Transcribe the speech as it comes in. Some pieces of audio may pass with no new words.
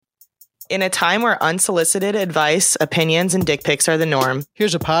In a time where unsolicited advice, opinions, and dick pics are the norm.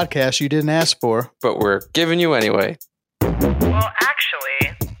 Here's a podcast you didn't ask for, but we're giving you anyway. Well,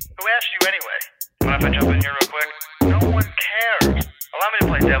 actually, who asked you anyway? Mind if I jump in here real quick? No one cares. Allow me to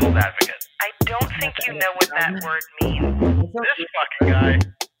play devil's advocate. I don't think you know what that word means. This fucking guy.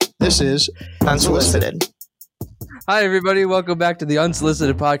 This is Unsolicited. Hi, everybody. Welcome back to the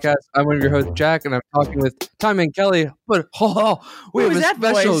Unsolicited Podcast. I'm one of your hosts, Jack, and I'm talking with Tommy and Kelly. But we have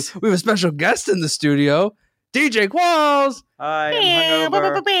a special guest in the studio, DJ Qualls. Hi, I'm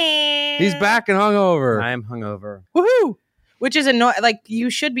hungover. He's back and hungover. I am hungover. Woohoo! Which is like you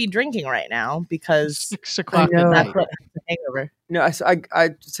should be drinking right now because 6 o'clock at that's night. what hangover. No, I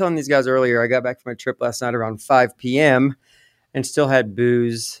was telling these guys earlier, I got back from my trip last night around 5 p.m. and still had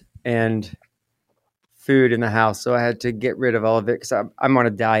booze and food in the house. So I had to get rid of all of it because I'm on a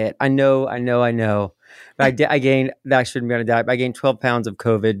diet. I know. But I gained, I shouldn't be on a diet, but I gained 12 pounds of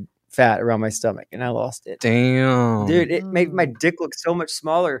COVID fat around my stomach and I lost it. Damn. Dude, it made my dick look so much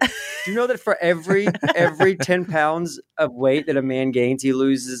smaller. Do you know that for every 10 pounds of weight that a man gains, he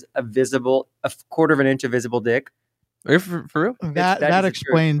loses a quarter of an inch of visible dick? Are you for real? That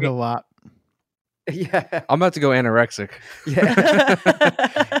explains a lot. Yeah. I'm about to go anorexic.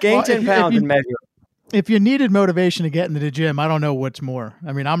 Yeah. Gain 10 pounds and measure. If you needed motivation to get into the gym, I don't know what's more.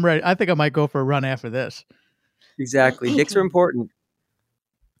 I mean, I'm ready. I think I might go for a run after this. Exactly. Dicks are important.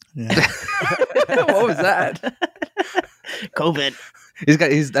 Yeah. What was that? COVID.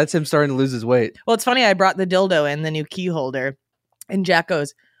 That's him starting to lose his weight. Well, it's funny. I brought the dildo in, the new key holder, and Jack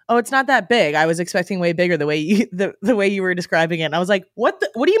goes, "Oh, it's not that big. I was expecting way bigger the way you were describing it." And I was like, "What do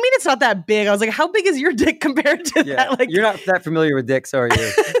you mean it's not that big?" I was like, "How big is your dick compared to that?" Like, you're not that familiar with dicks, are you?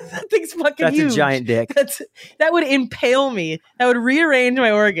 That thing's fucking That's huge. a giant dick. That would impale me. That would rearrange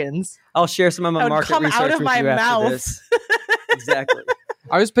my organs. I'll share some of my That would market come research out of with my you after mouth. this. Exactly.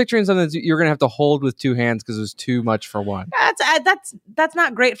 I was picturing something that you're going to have to hold with two hands because it was too much for one. That's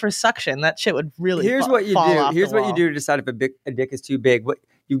not great for suction. That shit would really. Here's what you fall do. off Here's the what you wall. do to decide if a dick is too big. What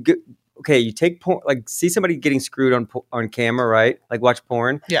you get? Okay, you take porn, like see somebody getting screwed on camera, right? Like watch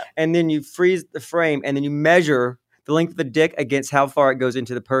porn. Yeah. And then you freeze the frame, and then you measure the length of the dick against how far it goes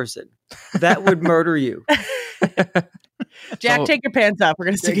into the person. That would murder you. Jack, take your pants off. We're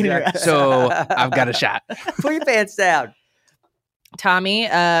gonna stick it in your ass. So I've got a shot. Pull your pants down. Tommy,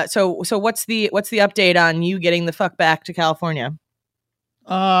 so what's the update on you getting the fuck back to California?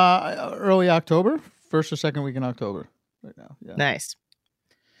 Early October, first or second week in October, right now. Yeah. Nice.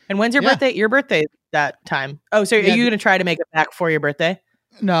 And when's your birthday? Your birthday that time? Oh, so are you going to try to make it back for your birthday?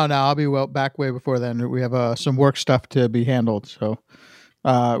 No, I'll be back way before then. We have some work stuff to be handled, so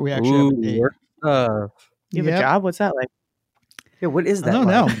we actually have a date. Work stuff. You have a job? What's that like? Yeah, what is that? I don't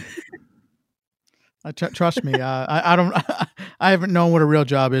like? know. Trust me, I don't. I haven't known what a real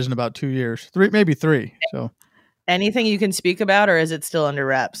job is in about 2 years, maybe three. So, anything you can speak about, or is it still under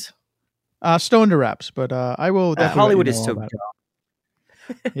wraps? Still under wraps, but I will definitely. Hollywood let you is know so. all about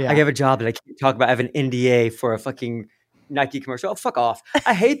it. Yeah, I have a job that I can't talk about. I have an NDA for a fucking Nike commercial. Oh, fuck off!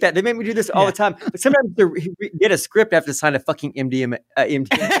 I hate that. They make me do this all the time. But sometimes to get a script, I have to sign a fucking MDMA. I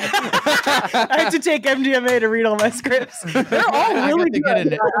have to take MDMA to read all my scripts. They're all really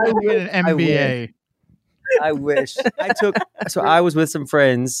good. I get an MBA. I wish I was with some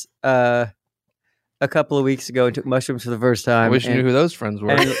friends a couple of weeks ago and took mushrooms for the first time. I wish you knew who those friends were.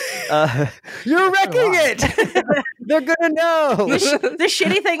 You're wrecking it. They're gonna know. The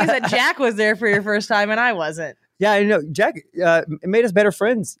shitty thing is that Jack was there for your first time and I wasn't. Yeah, I know. Jack, it made us better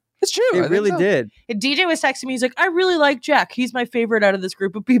friends. It's true. It really did. And DJ was texting me. He's like, "I really like Jack. He's my favorite out of this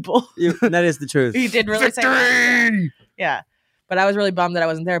group of people." And that is the truth. He did really say that. Yeah. But I was really bummed that I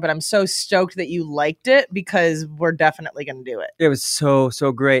wasn't there. But I'm so stoked that you liked it because we're definitely going to do it. It was so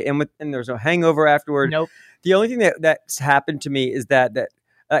great, and there was no hangover afterward. Nope. The only thing that's happened to me is that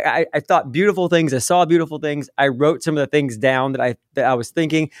I thought beautiful things. I saw beautiful things. I wrote some of the things down that I was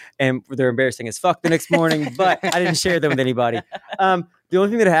thinking, and they're embarrassing as fuck the next morning. But I didn't share them with anybody. The only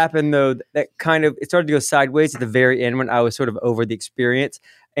thing that happened though that kind of it started to go sideways at the very end when I was sort of over the experience.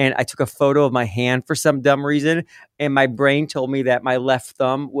 And I took a photo of my hand for some dumb reason, and my brain told me that my left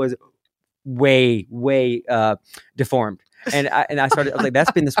thumb was way deformed. And I was like,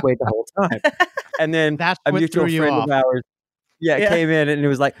 that's been this way the whole time. And then a mutual friend of ours, came in and it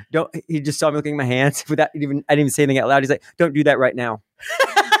was like, he just saw me looking at my hands I didn't even say anything out loud. He's like, "Don't do that right now.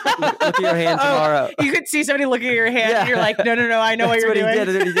 Look at your hand tomorrow." You could see somebody looking at your hand and you're like, no, I know what you're doing.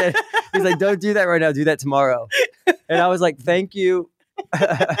 That's what he did. He's like, "Don't do that right now. Do that tomorrow." And I was like, "Thank you."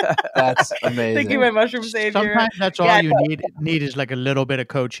 That's amazing. Thank you, my mushroom savior. Sometimes that's all you need is like a little bit of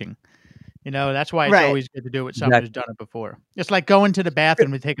coaching. That's why it's Right. always good to do it with someone who's done it before. It's like going to the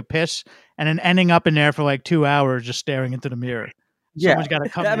bathroom to take a piss and then ending up in there for like 2 hours just staring into the mirror. Someone's got to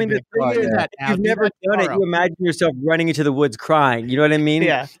come in and be the like, thing is, that if you've never done it, you imagine yourself running into the woods crying. You know what I mean?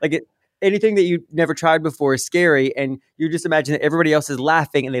 Yeah. Like anything that you've never tried before is scary, and you just imagine that everybody else is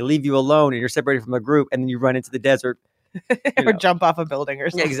laughing and they leave you alone and you're separated from a group, and then you run into the desert. Or jump off a building or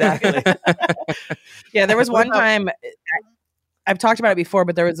something. Exactly. Yeah, there was one time, I've talked about it before,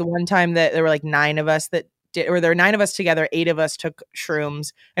 but there was the one time that there were like 9 of us that did, or there were 9 of us together, 8 of us took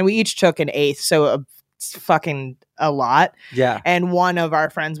shrooms, and we each took an eighth, so it's fucking a lot. Yeah. And one of our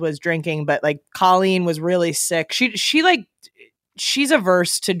friends was drinking, but like Colleen was really sick. She's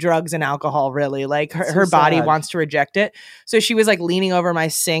averse to drugs and alcohol, really. Like her body wants to reject it. So she was like leaning over my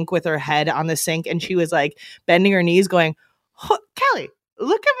sink with her head on the sink, and she was like bending her knees going, Kelly,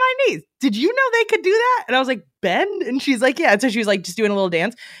 look at my knees. Did you know they could do that? And I was like, bend? And she's like, yeah. And so she was like just doing a little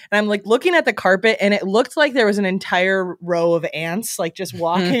dance. And I'm like looking at the carpet, and it looked like there was an entire row of ants like just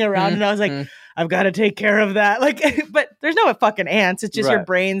walking around. And I was like, I've got to take care of that. Like, but there's no fucking ants. It's just your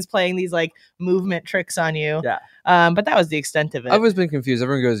brain's playing these like movement tricks on you. Yeah. But that was the extent of it. I've always been confused.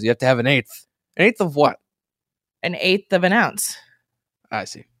 Everyone goes, you have to have an eighth. An eighth of what? An eighth of an ounce. I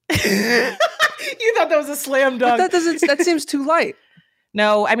see. You thought that was a slam dunk. But that seems too light.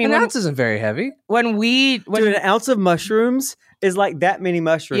 No, I mean, an ounce isn't very heavy. Dude, an ounce of mushrooms is like that many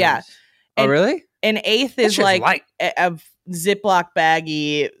mushrooms. Yeah. Oh, really? An eighth is like light. a Ziploc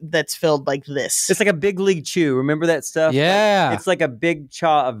baggie that's filled like this. It's like a big league chew. Remember that stuff? Yeah. Like, it's like a big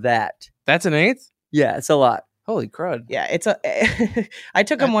chaw of that. That's an eighth? Yeah, it's a lot. Holy crud. Yeah, it's I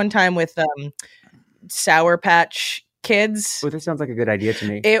took them one time with Sour Patch Kids. Well, that sounds like a good idea to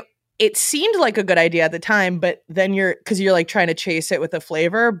me. It seemed like a good idea at the time, but then you're like trying to chase it with a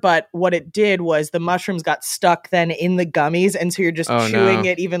flavor. But what it did was the mushrooms got stuck then in the gummies, and so you're just chewing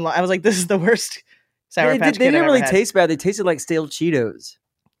it even. I was like, this is the worst Sour Patch Kid They didn't really had. taste bad. They tasted like stale Cheetos.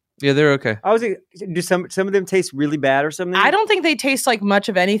 Yeah, they're okay. I was like, do some of them taste really bad or something? I don't think they taste like much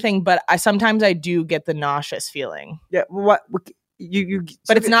of anything, but sometimes I do get the nauseous feeling. Yeah, what you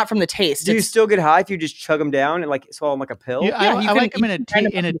but it's not from the taste. Do you still get high if you just chug them down and like swallow them like a pill? Yeah, I like them in a tea.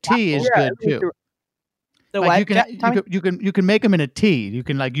 In a tea is good too. The like what? you can make them in a tea. You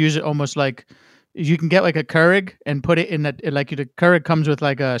can like use it almost like you can get like a Keurig and put it in that. Like the Keurig comes with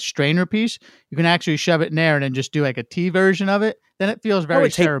like a strainer piece. You can actually shove it in there and then just do like a tea version of it. Then it feels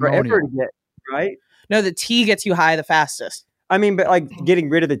very ceremonial. Right? No, the tea gets you high the fastest. I mean, but like getting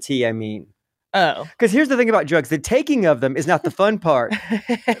rid of the tea, I mean. Oh. Because here's the thing about drugs. The taking of them is not the fun part.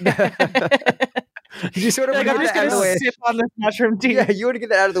 You sort of like, I'm just going to sip on this mushroom tea. Yeah, you want to get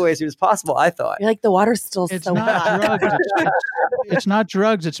that out of the way as soon as possible, I thought. You're like, the water's still It's so not hot. drugs. It's not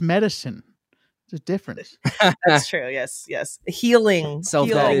drugs. It's medicine. It's a difference. That's true. Yes. Healing.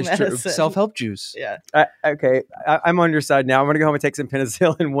 Self-help medicine. Self-help juice. Yeah. Okay. I'm on your side now. I'm going to go home and take some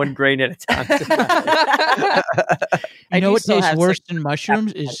penicillin 1 grain at a time. You know what tastes worse than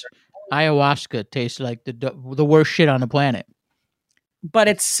mushrooms is ayahuasca. Tastes like the worst shit on the planet. But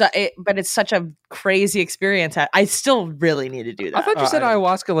it's such a crazy experience. I still really need to do that. I thought you said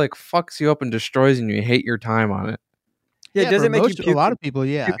ayahuasca like fucks you up and destroys and you hate your time on it. Yeah, does it make you puke? A lot of people,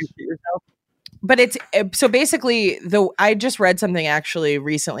 yeah. But it's so basically I just read something actually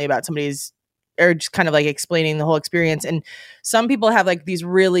recently about or just kind of like explaining the whole experience. And some people have like these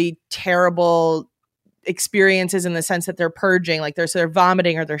really terrible experiences in the sense that they're purging, like they're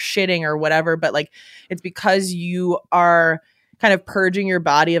vomiting or they're shitting or whatever. But like, it's because you are kind of purging your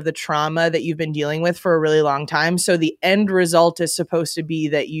body of the trauma that you've been dealing with for a really long time. So the end result is supposed to be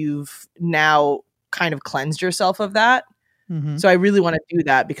that you've now kind of cleansed yourself of that. Mm-hmm. So I really want to do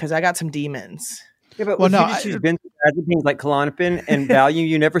that because I got some demons. Yeah, but if you just use benzodiazepines like Klonopin and Valium,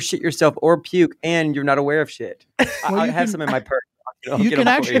 you never shit yourself or puke, and you're not aware of shit. I have some in my purse. You can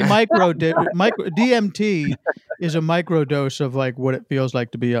actually DMT is a micro dose of like what it feels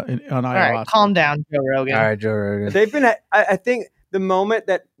like to be on ayahuasca. All right, calm down, Joe Rogan. All right, Joe Rogan. They've been. I think the moment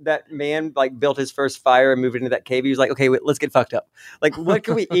that man like built his first fire and moved into that cave, he was like, okay, let's get fucked up. Like, what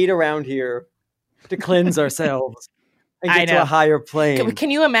can we eat around here to cleanse ourselves? And get to a higher plane.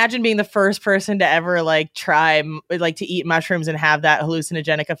 Can you imagine being the first person to ever like try like to eat mushrooms and have that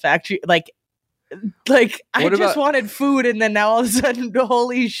hallucinogenic effect? Like I just wanted food, and then now all of a sudden,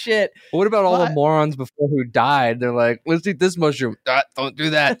 holy shit! What about all the morons before who died? They're like, let's eat this mushroom. Don't do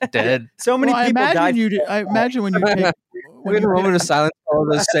that. Dead. So many people died. I imagine when you take. We're in a moment of silence. All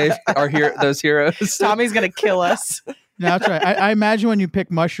those those heroes. Tommy's gonna kill us. No, that's right. I imagine when you pick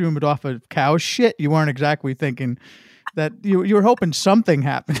mushrooms off of cow shit, you weren't exactly thinking that you were hoping something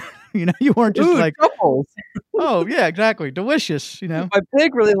happened. You know, you weren't just Ooh, like, truffles. oh yeah, exactly, delicious. You know, My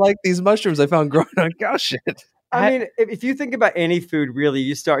pig really liked these mushrooms I found growing on cow shit. I mean, if you think about any food, really,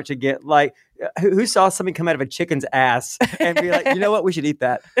 you start to get like, who saw something come out of a chicken's ass and be like, you know what, we should eat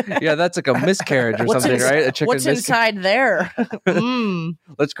that. Yeah, that's like a miscarriage or something, right? A chicken What's inside there?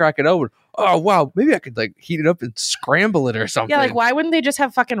 Let's crack it open. Oh wow, maybe I could like heat it up and scramble it or something. Yeah, like why wouldn't they just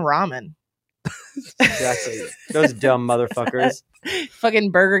have fucking ramen? Exactly. Those dumb motherfuckers.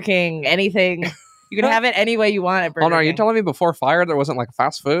 Fucking Burger King, anything. You can have it any way you want at Burger Hold on, are you King. telling me before fire there wasn't like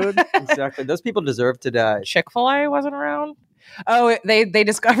fast food? Exactly. Those people deserve to die. Chick-fil-A wasn't around? Oh, they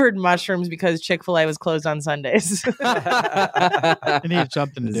discovered mushrooms because Chick-fil-A was closed on Sundays. I needed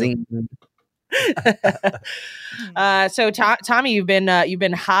something to do. Zing. So Tommy, you've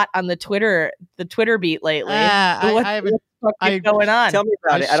been hot on the Twitter beat lately. I What's going on? Tell me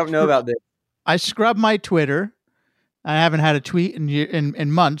about it. I don't know about this. I scrubbed my Twitter. I haven't had a tweet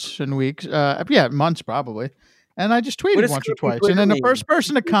in months and weeks. Yeah, months probably. And I just What tweeted does once or scrubbing twice. Twitter And then the mean? first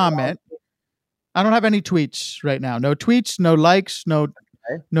person to comment, I don't have any tweets right now. No tweets, no likes, no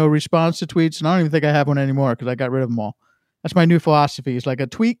response to tweets. And I don't even think I have one anymore because I got rid of them all. That's my new philosophy. It's like a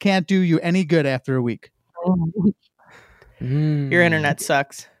tweet can't do you any good after a week. Your internet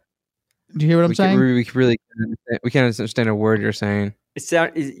sucks. Do you hear what I'm saying? We can't understand a word you're saying.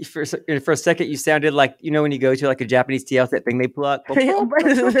 For a second, you sounded like, you know, when you go to like a Japanese tea house, that thing they pluck.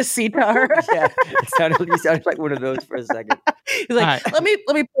 The sitar. Yeah, you sounded like one of those for a second. He's like, All let me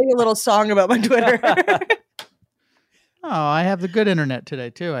play a little song about my Twitter. Oh, I have the good internet today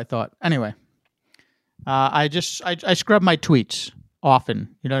too, I thought. Anyway, I scrub my tweets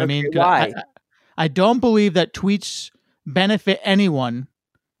often. You know what I mean? Why? I don't believe that tweets benefit anyone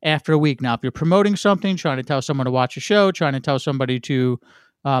after a week. Now, if you're promoting something, trying to tell someone to watch a show, trying to tell somebody to,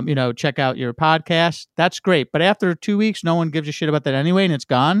 check out your podcast, that's great. But after 2 weeks, no one gives a shit about that anyway, and it's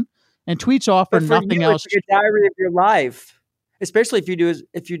gone. And tweets offer But for nothing you, else. it's like a diary of your life, especially if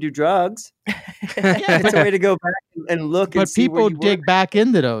you do drugs. It's a way to go back and look. But and see where people you dig were. back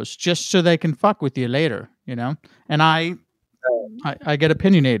into those just so they can fuck with you later, you know. And I get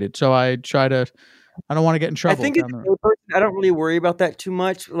opinionated, so I try to. I don't want to get in trouble. I think as a gay person, I don't really worry about that too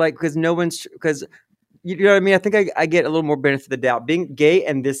much, like because you know what I mean. I think I get a little more benefit of the doubt. Being gay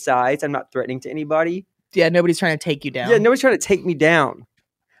and this size, I'm not threatening to anybody. Yeah, nobody's trying to take you down. Yeah, nobody's trying to take me down.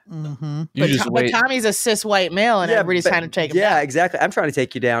 Mm-hmm. But Tommy's a cis white male, and everybody's trying to take him down. Yeah, exactly. I'm trying to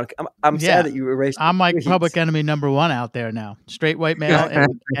take you down. I'm sad that you erased. I'm like tweets. public enemy number one out there now. Straight white male,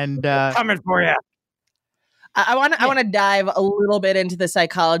 and Coming for you. I want to dive a little bit into the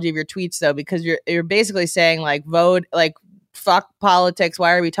psychology of your tweets though, because you're basically saying like vote, like fuck politics.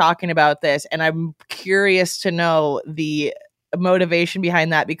 Why are we talking about this? And I'm curious to know the motivation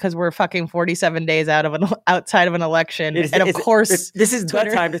behind that, because we're fucking 47 days outside of an election, and of course this is the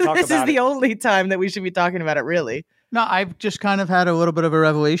time to talk about it. This is the only time that we should be talking about it, really. No, I've just kind of had a little bit of a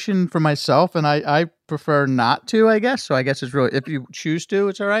revelation for myself, and I prefer not to, I guess. So I guess it's really, if you choose to,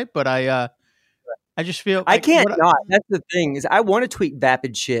 it's all right. But I just feel I can't not. That's the thing, is I want to tweet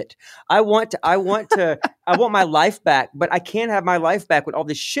vapid shit. I want my life back, but I can't have my life back when all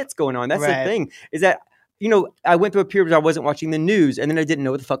this shit's going on. That's the thing, is that, you know, I went through a period where I wasn't watching the news, and then I didn't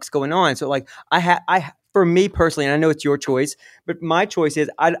know what the fuck's going on. So like for me personally, and I know it's your choice, but my choice is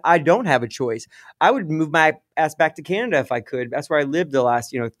I don't have a choice. I would move my ass back to Canada if I could. That's where I lived the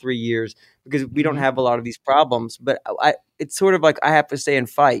last 3 years, because we don't have a lot of these problems. But it's sort of like I have to stay and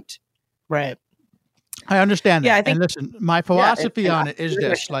fight. Right. I understand that. Yeah, I think, and listen, my philosophy on it is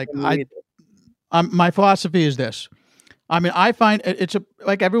this. Like my philosophy is this. I mean, I find it's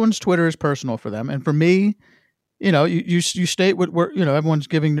like everyone's Twitter is personal for them, and for me, you state what everyone's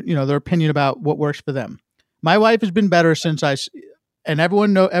giving their opinion about what works for them. My life has been better since and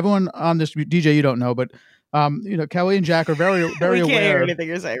everyone on this, DJ, you don't know, but Kelly and Jack are very very we can't aware. hear anything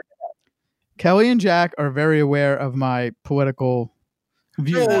you're saying. Kelly and Jack are very aware of my political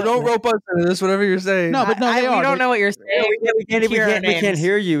views. No, don't rope us into this. Whatever you're saying. No, but no, they are. We don't know what you're saying. We can't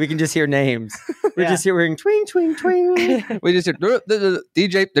hear you. We can just hear names. We're just hearing twing, twing, twing. We just hear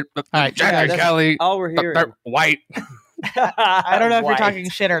DJ, right, Jack and Kelly. All we're hearing. White. I don't know if you're talking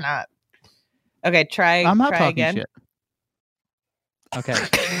shit or not. Okay, try. I'm not try talking again. shit. Okay,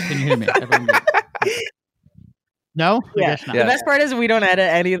 can you hear me? Everyone good? No? I Yeah. guess not. The best part is we don't edit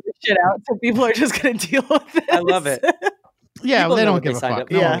any of this shit out, so people are just going to deal with it. I love it. Yeah, People they know don't what give they a signed fuck.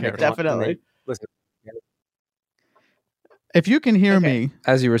 up No for. one Yeah, cares. definitely. Listen. If you can hear me,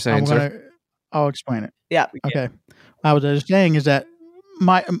 As you were saying, I'll explain it. Yeah. Okay. I was saying is that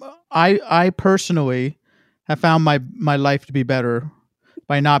I personally have found my life to be better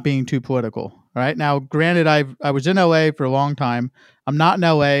by not being too political. Right now, granted, I was in LA for a long time. I'm not in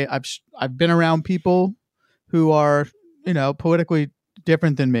LA. I've been around people who are, politically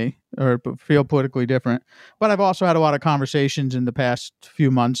different than me or feel politically different. But I've also had a lot of conversations in the past few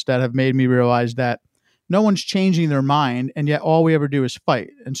months that have made me realize that no one's changing their mind, and yet all we ever do is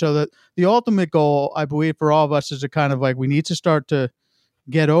fight. And so the ultimate goal, I believe, for all of us is a kind of like, we need to start to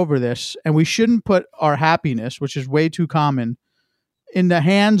get over this, and we shouldn't put our happiness, which is way too common, in the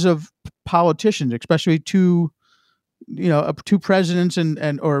hands of politicians, especially two presidents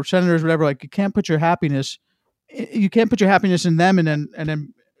and or senators, whatever. Like, you can't put your happiness in them and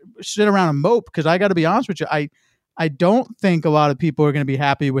then sit around and mope. Because I got to be honest with you, I don't think a lot of people are going to be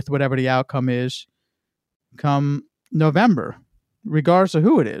happy with whatever the outcome is come November, regardless of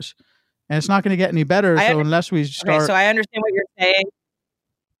who it is, and it's not going to get any better. Unless we start. Okay, so I understand what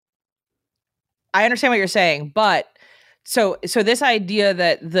you're saying. But so this idea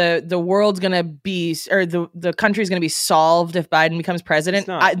that the world's going to be, or the country's going to be solved if Biden becomes president,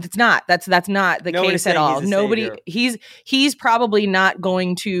 it's not. That's not the case at all. Nobody. He's probably not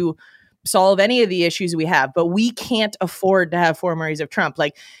going to solve any of the issues we have, but we can't afford to have 4 more years of Trump.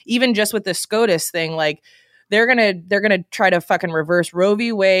 Like, even just with the SCOTUS thing, like, they're gonna try to fucking reverse Roe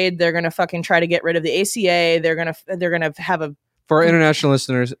v. Wade. They're gonna fucking try to get rid of the ACA. They're gonna have a. For our international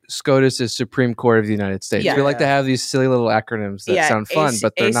listeners, SCOTUS is Supreme Court of the United States. We like to have these silly little acronyms that sound fun,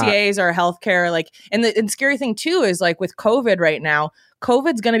 but they're not. ACAs are healthcare. Like, and the scary thing too is, like, with COVID right now,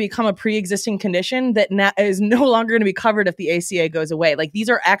 COVID's going to become a pre-existing condition that is no longer going to be covered if the ACA goes away. Like, these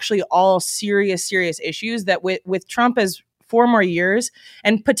are actually all serious issues that with Trump as 4 more years,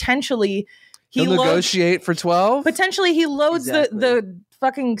 and potentially he'll negotiate for 12. Potentially he loads the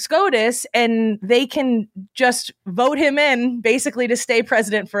fucking SCOTUS, and they can just vote him in basically to stay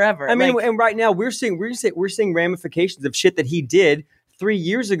president forever. I mean, and right now we're seeing ramifications of shit that he did 3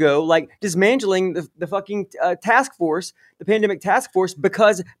 years ago, like dismantling the fucking task force, the pandemic task force,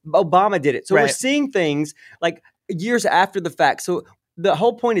 because Obama did it. So we're seeing things like years after the fact. So the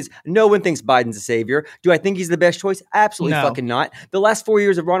whole point is, no one thinks Biden's a savior. Do I think he's the best choice? Absolutely fucking not. The last 4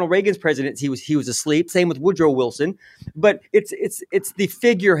 years of Ronald Reagan's presidency, he was asleep. Same with Woodrow Wilson. But it's the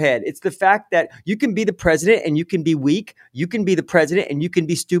figurehead. It's the fact that you can be the president and you can be weak. You can be the president and you can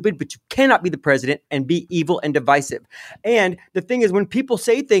be stupid, but you cannot be the president and be evil and divisive. And the thing is, when people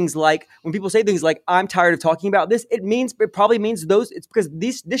say things like, I'm tired of talking about this, it probably means it's because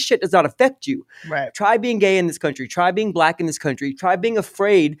this shit does not affect you. Right. Try being gay in this country. Try being black in this country. Try being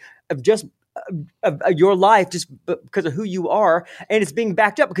afraid of just of your life just because of who you are, and it's being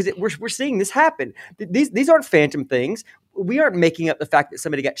backed up because we're seeing this happen. These aren't phantom things. We aren't making up the fact that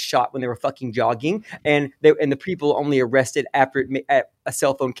somebody got shot when they were fucking jogging, and the people only arrested after a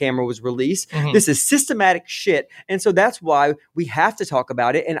cell phone camera was released. Mm-hmm. This is systematic shit, and so that's why we have to talk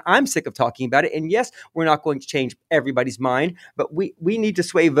about it. And I'm sick of talking about it. And yes, we're not going to change everybody's mind, but we need to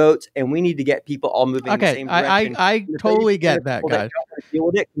sway votes, and we need to get people all moving in the same direction. I totally get that, guys. Deal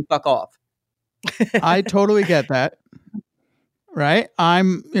with it and fuck off. I totally get that. Right?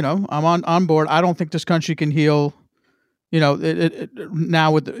 I'm on board. I don't think this country can heal.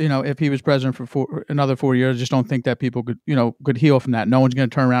 Now with if he was president for another 4 years, I just don't think that people could heal from that. No one's going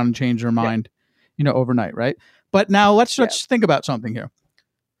to turn around and change their mind, overnight, right? But now let's think about something here.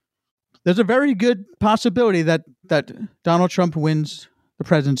 There's a very good possibility that Donald Trump wins the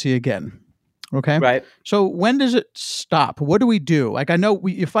presidency again. Okay. Right. So when does it stop? What do we do? Like, I know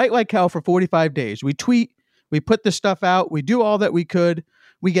you fight like hell for 45 days. We tweet, we put this stuff out, we do all that we could.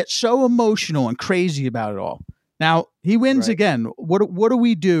 We get so emotional and crazy about it all. Now he wins again. What do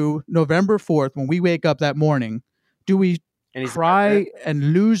we do November 4th when we wake up that morning? Do we cry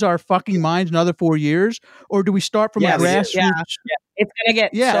and lose our fucking minds another 4 years, or do we start from a grassroots? Yeah. It's going to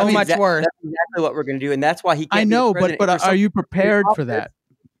get so much worse. That's exactly what we're going to do, and that's why he can't. I know, but are you prepared for that?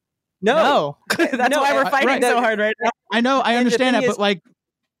 No. That's why we're fighting so hard right now. I know, I understand that, but like,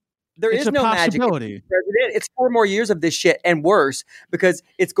 there is no possibility. Magic. It's 4 more years of this shit and worse, because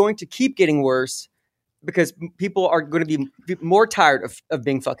it's going to keep getting worse, because people are going to be more tired of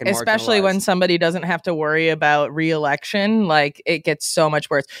being fucking marginalized. Especially when somebody doesn't have to worry about re-election. Like, it gets so much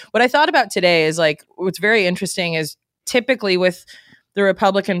worse. What I thought about today is, like, what's very interesting is typically with the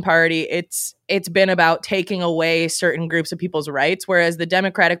Republican Party, it's been about taking away certain groups of people's rights, whereas the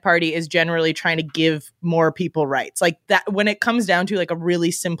Democratic Party is generally trying to give more people rights. Like, that, when it comes down to like a really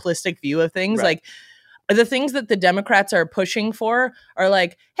simplistic view of things, like the things that the Democrats are pushing for are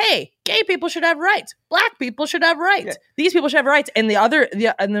like, hey, gay people should have rights. Black people should have rights. Yeah. These people should have rights. And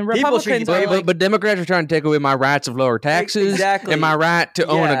the Republicans but Democrats are trying to take away my rights of lower taxes and my right to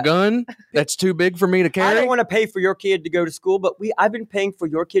own a gun. That's too big for me to carry. I don't want to pay for your kid to go to school, but I've been paying for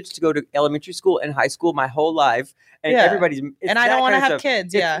your kids to go to elementary school and high school my whole life. And everybody's and I don't want to have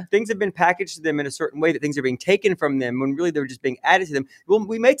kids. Things have been packaged to them in a certain way that things are being taken from them when really they're just being added to them. Well,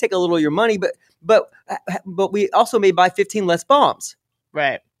 we may take a little of your money, but we also may buy 15 less bombs.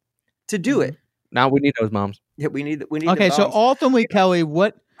 Right. To do it. Now we need those bombs. Yeah, we need. Okay, so ultimately, Kelly,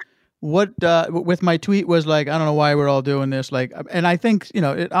 what with my tweet was like, I don't know why we're all doing this. Like, and I think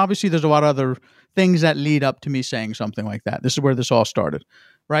obviously there's a lot of other things that lead up to me saying something like that. This is where this all started.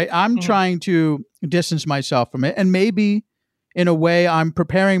 Right. I'm trying to distance myself from it. And maybe in a way I'm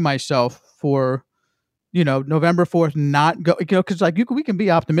preparing myself for, November 4th, not go, because we can be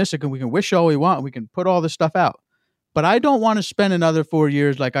optimistic and we can wish all we want. We can put all this stuff out. But I don't want to spend another 4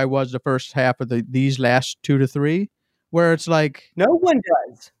 years like I was the first half of these last 2 to 3, where it's like. No one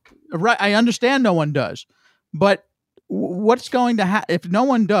does. Right. I understand no one does. But what's going to happen if no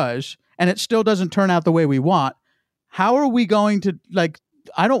one does and it still doesn't turn out the way we want? How are we going to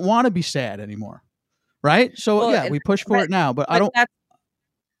I don't want to be sad anymore, right? So we push for it now, but I don't.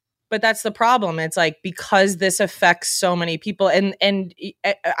 But that's the problem. It's like because this affects so many people, and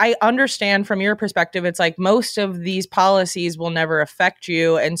I understand from your perspective. It's like most of these policies will never affect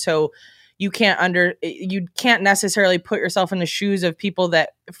you, and so you can't necessarily put yourself in the shoes of people that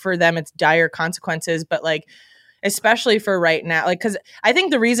for them it's dire consequences. But like, especially for right now, like, because I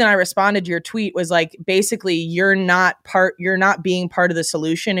think the reason I responded to your tweet was like, basically, you're not being part of the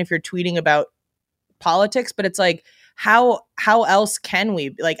solution if you're tweeting about politics. But it's like, how else can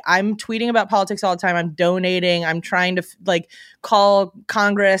we? Like, I'm tweeting about politics all the time. I'm donating. I'm trying to call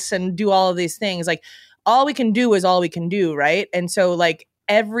Congress and do all of these things. Like, all we can do is all we can do, right? And so like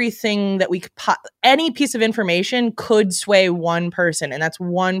everything that we any piece of information could sway one person, and that's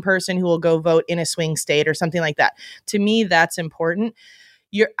one person who will go vote in a swing state or something like that. To me, that's important.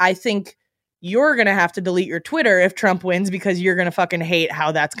 I think you're going to have to delete your Twitter if Trump wins because you're going to fucking hate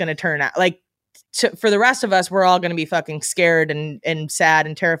how that's going to turn out. Like, for the rest of us, we're all going to be fucking scared and sad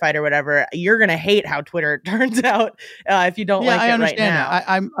and terrified or whatever. You're going to hate how Twitter turns out if you don't like it right now.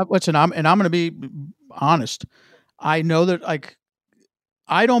 I'm going to be honest. I know that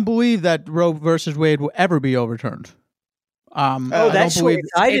I don't believe that Roe versus Wade will ever be overturned. That's so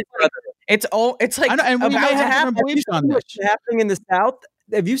exciting. It's like and we may have different beliefs on this. What's happening in the South?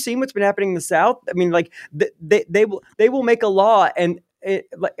 Have you seen what's been happening in the South? I mean, like they will make a law and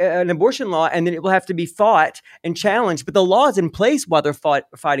an abortion law, and then it will have to be fought and challenged. But the law is in place while they're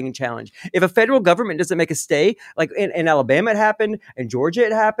fighting and challenged. If a federal government doesn't make a stay, like in Alabama it happened, in Georgia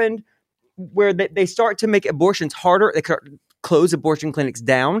it happened, where they start to make abortions harder, they close abortion clinics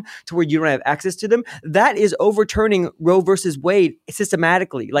down to where you don't have access to them. That is overturning Roe versus Wade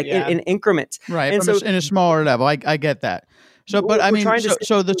systematically, in increments. Right, and in a smaller level. I get that. So, but I mean,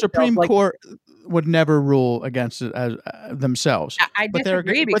 so the Supreme Court would never rule against it as themselves. I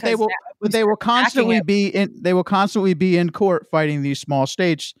disagree, but they will constantly be in court fighting these small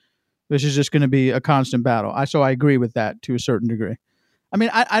states. This is just going to be a constant battle. So I agree with that to a certain degree. I mean,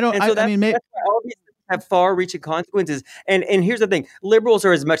 I don't. I mean, maybe all these have far-reaching consequences. And here's the thing: liberals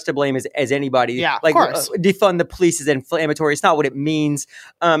are as much to blame as anybody. Yeah, of course. Defund the police is inflammatory. It's not what it means.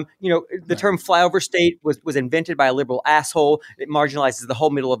 The term flyover state was invented by a liberal asshole. It marginalizes the whole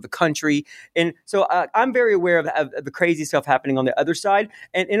middle of the country. And so I'm very aware of the crazy stuff happening on the other side.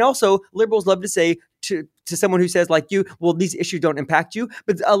 And also, liberals love to say to someone who says like you, well, these issues don't impact you,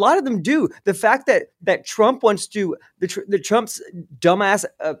 but a lot of them do. The fact that Trump wants to the Trump's dumbass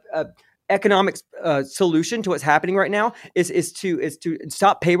economic solution to what's happening right now is to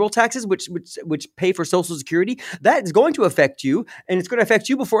stop payroll taxes, which pay for Social Security. That is going to affect you, and it's going to affect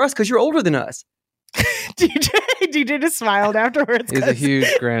you before us because you're older than us. DJ just smiled afterwards. He's a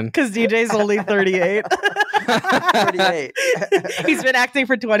huge grin because DJ's only 38. 38. He's been acting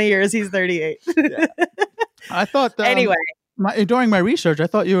for 20 years. He's 38. Yeah. I thought anyway. During my research, I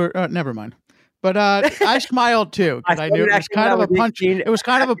thought you were never mind. But I smiled too because I knew it was kind of a punch. It was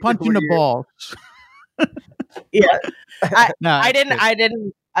kind of a punch in the balls. Yeah, I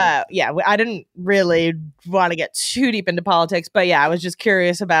didn't. I didn't really want to get too deep into politics, but yeah, I was just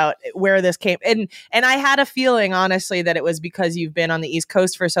curious about where this came. And I had a feeling, honestly, that it was because you've been on the East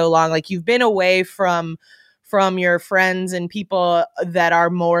Coast for so long. Like, you've been away from from your friends and people that are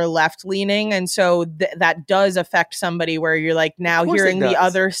more left leaning. And so that does affect somebody where you're like now hearing the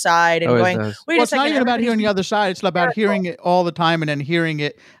other side and going, wait a second. It's not even about hearing the other side. It's about hearing it all the time and then hearing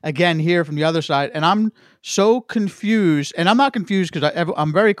it again here from the other side. And I'm so confused, and I'm not confused because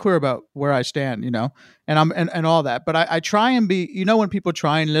I'm very clear about where I stand, you know, and all that. But I try and be, you know, when people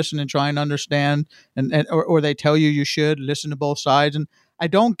try and listen and try and understand or they tell you should listen to both sides, and I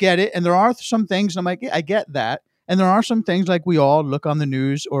don't get it. And there are some things I'm like, yeah, I get that. And there are some things like we all look on the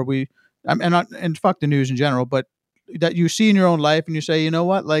news and fuck the news in general, but that you see in your own life and you say, you know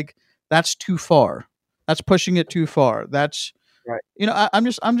what, like that's too far. That's pushing it too far. That's right. You know, I'm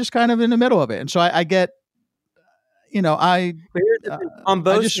just kind of in the middle of it. And so I get, you know, on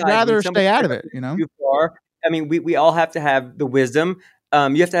both I just sides, rather stay out of it, you know? Too far. I mean, we all have to have the wisdom.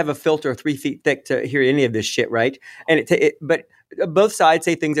 You have to have a filter 3 feet thick to hear any of this shit, right? And but both sides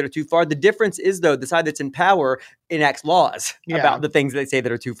say things that are too far. The difference is, though, the side that's in power enacts laws about the things they say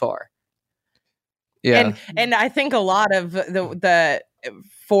that are too far. Yeah, and I think a lot of the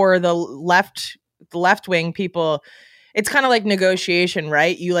for the left wing people, it's kind of like negotiation,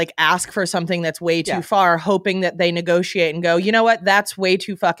 right? You like ask for something that's way too far, hoping that they negotiate and go, you know what, that's way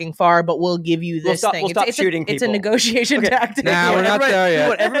too fucking far, but we'll give you this thing. We'll stop shooting people. It's a negotiation tactic. Nah, we're not there yet. We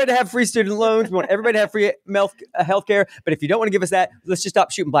want everybody to have free student loans. We want everybody to have free health care. But if you don't want to give us that, let's just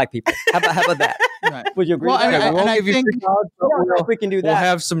stop shooting black people. How about that? Right. Would you agree? Well, with that? we won't give you free college, but we don't know if we can do that. We'll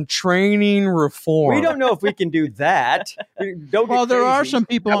have some training reform. We don't know if we can do that. Well, there are some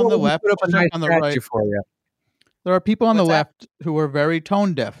people on the left, on the right. For you. There are people on the left who are very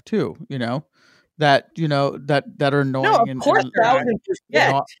tone deaf too, you know, that are annoying. No, of course,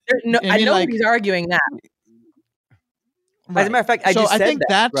 1,000%. Nobody's arguing that. As a matter of fact, I think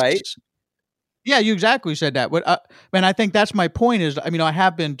that's right. Yeah, you exactly said that. But I think that's my point. Is I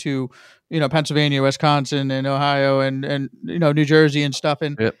have been to Pennsylvania, Wisconsin, and Ohio, and New Jersey and stuff,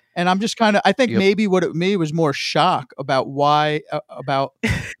 and I'm just kind of maybe what it me was more shock about why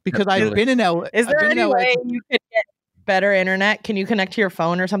because I've been in LA. Is there any way you could get better internet? Can you connect to your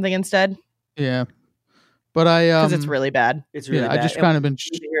phone or something instead? Yeah, but because it's really bad. It's really bad. I just kind of been.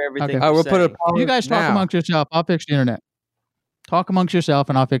 Hear everything we'll put a you guys talk amongst yourself. I'll fix the internet. Talk amongst yourself,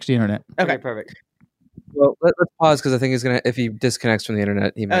 and I'll fix the internet. Okay, perfect. Well, let's pause because I think he's gonna. If he disconnects from the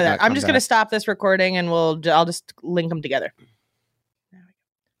internet, he might. I'm just gonna stop this recording, and I'll just link them together.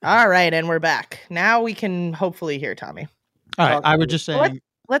 All right, and we're back. Now we can hopefully hear Tommy. All right, I was just saying.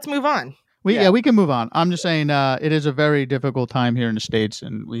 Let's move on. We can move on. I'm just saying it is a very difficult time here in the States,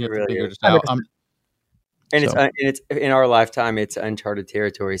 and we have to figure this out. It's in our lifetime, it's uncharted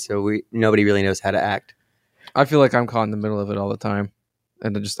territory, so nobody really knows how to act. I feel like I'm caught in the middle of it all the time,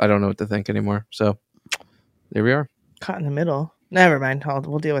 and I don't know what to think anymore. So there we are. Caught in the middle. Never mind.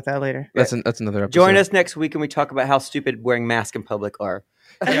 We'll deal with that later. That's another episode. Join us next week and we talk about how stupid wearing masks in public are.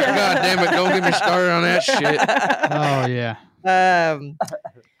 Yeah, God damn it! Don't get me started on that shit. Oh yeah.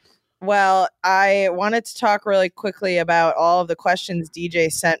 Well, I wanted to talk really quickly about all of the questions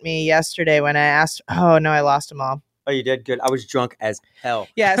DJ sent me yesterday when I asked. Oh no, I lost them all. Oh, you did good. I was drunk as hell.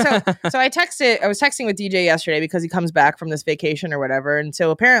 Yeah, so I was texting with DJ yesterday because he comes back from this vacation or whatever, and so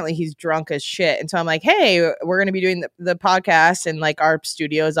apparently he's drunk as shit. And so I'm like, hey, we're going to be doing the podcast, and like our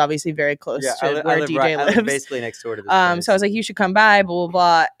studio is obviously very close to where DJ lives. I live basically next door to this place. So I was like, you should come by, blah blah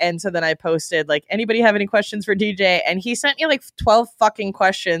blah. And so then I posted like, anybody have any questions for DJ? And he sent me like 12 fucking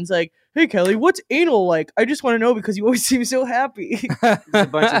questions, like, hey Kelly, what's anal like? I just want to know because you always seem so happy. It's a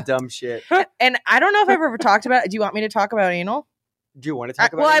bunch of dumb shit. And I don't know if I've ever talked about it. Do you want me to talk about anal? Do you want to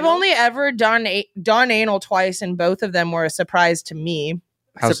talk about anal? I've only ever done anal twice, and both of them were a surprise to me.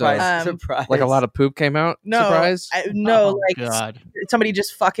 How surprise? Like a lot of poop came out? No. Surprise? God. Somebody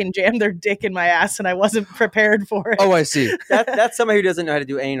just fucking jammed their dick in my ass and I wasn't prepared for it. Oh, I see. That's somebody who doesn't know how to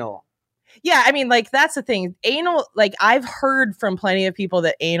do anal. Yeah, I mean, like, that's the thing. Anal, like, I've heard from plenty of people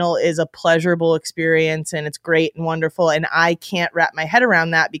that anal is a pleasurable experience and it's great and wonderful. And I can't wrap my head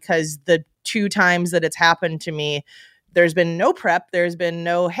around that because the 2 times that it's happened to me, there's been no prep. There's been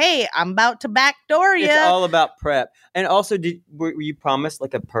no, hey, I'm about to backdoor you. It's all about prep. And also, were you promised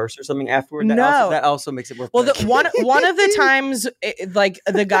like a purse or something afterward? That also makes it worth. Well, one of the times, like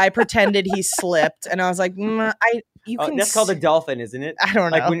the guy pretended he slipped, and I was like, that's called a dolphin, isn't it? I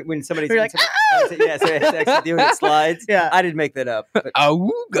don't know. Like when somebody's like, it slides. Yeah, I didn't make that up. But,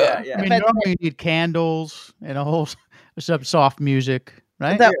 yeah. I mean, normally you need candles and a whole some soft music.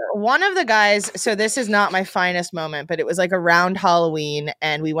 Right? One of the guys, so this is not my finest moment, but it was like around Halloween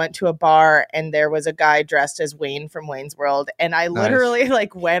and we went to a bar and there was a guy dressed as Wayne from Wayne's World. And I literally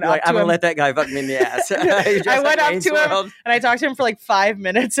went up to him. I'm going to let that guy fuck me in the ass. I went up to him and I talked to him for like 5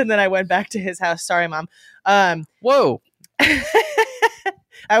 minutes and then I went back to his house. Sorry, Mom. Whoa.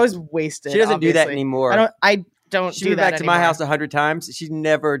 I was wasted. She doesn't do that obviously. anymore. I don't She do moved that back to my anymore. house 100 times. She's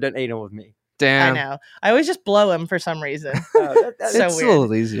never done anal with me. Damn. I know. I always just blow him for some reason. That's So It's weird. a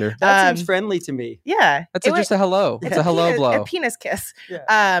little easier. That seems friendly to me. Yeah. That's just a hello. It's a hello penis, blow. A penis kiss.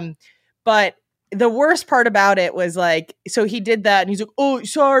 Yeah. But the worst part about it was like, so he did that and he's like, oh,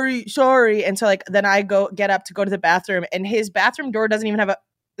 sorry. And so like, then I get up to go to the bathroom and his bathroom door doesn't even have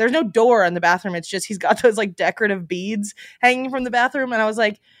there's no door on the bathroom. It's just, he's got those like decorative beads hanging from the bathroom. And I was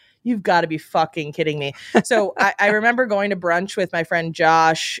like, you've got to be fucking kidding me. So I remember going to brunch with my friend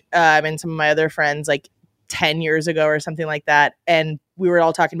Josh and some of my other friends like 10 years ago or something like that. And we were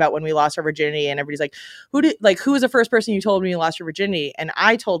all talking about when we lost our virginity and everybody's like, who was the first person you told when you lost your virginity? And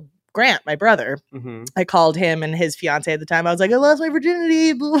I told Grant, my brother. Mm-hmm. I called him and his fiance at the time. I was like, I lost my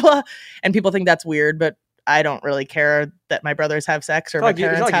virginity, blah, blah, blah. And people think that's weird, but I don't really care that my brothers have sex or my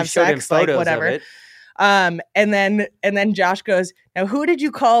parents have sex, like whatever. And then Josh goes, now who did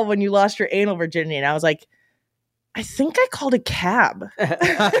you call when you lost your anal virginity? And I was like, I think I called a cab.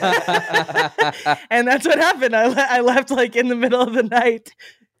 And that's what happened. I left like in the middle of the night.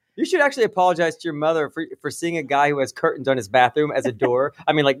 You should actually apologize to your mother for seeing a guy who has curtains on his bathroom as a door.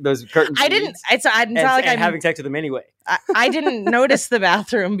 I mean, like those curtains. I didn't. It's not like I'm having sex with them anyway. I didn't notice the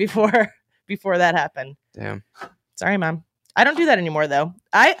bathroom before that happened. Damn. Sorry, Mom. I don't do that anymore, though.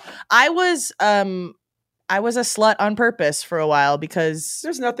 I was a slut on purpose for a while because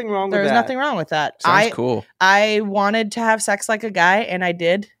there's nothing wrong with that. There's nothing wrong with that. Sounds cool. I wanted to have sex like a guy, and I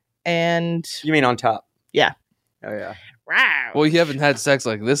did. And you mean on top? Yeah. Oh yeah. Wow. Well, you haven't had sex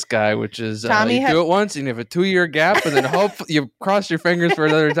like this guy, which is Tommy you do it once and you have a 2-year gap, and then hope you cross your fingers for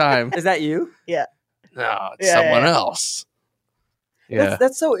another time. Is that you? Yeah. No, it's someone else. Yeah,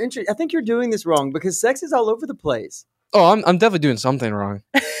 that's so interesting. I think you're doing this wrong because sex is all over the place. Oh, I'm definitely doing something wrong.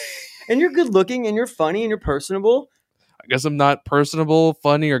 And you're good looking, and you're funny, and you're personable. I guess I'm not personable,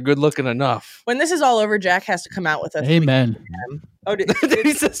 funny, or good looking enough. When this is all over, Jack has to come out with us. Amen. Oh, did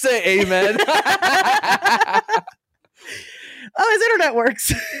he just say amen? Oh, his internet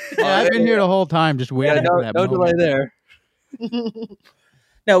works. Yeah, I've been here the whole time, just waiting for that. No delay there.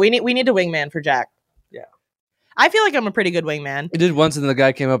 No, we need a wingman for Jack. Yeah. I feel like I'm a pretty good wingman. We did once, and the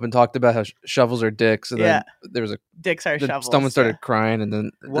guy came up and talked about how shovels are dicks, and then there was dicks are shovels. Someone started crying, and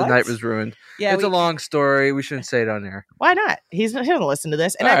then the night was ruined. Yeah, it's a long story. We shouldn't say it on air. Why not? He doesn't listen to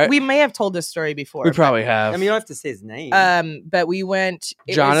this, and we may have told this story before. We probably have. I mean, you don't have to say his name. But we went.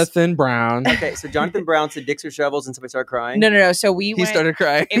 Jonathan Brown. Okay, so Jonathan Brown said dicks or shovels, and somebody started crying. No. So he started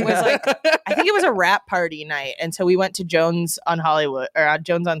crying. It was like I think it was a rap party night, and so we went to Jones on Hollywood or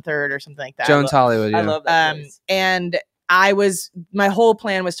Jones on Third or something like that. Jones Hollywood. Yeah. I love that place. And my whole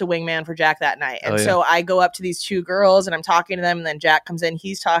plan was to wingman for Jack that night. And so I go up to these two girls and I'm talking to them, and then Jack comes in,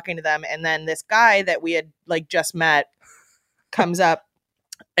 he's talking to them. And then this guy that we had like just met comes up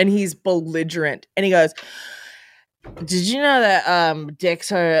and he's belligerent. And he goes, did you know that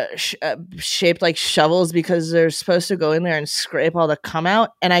dicks are shaped like shovels because they're supposed to go in there and scrape all the cum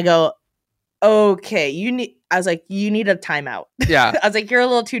out? And I go, okay, you need a timeout. Yeah. I was like, you're a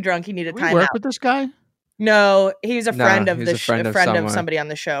little too drunk. You need a timeout. We work with this guy? No, he was a friend of a friend of somebody on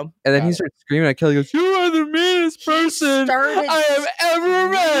the show. And then he started screaming at Kelly. He goes, "You are the meanest person I have ever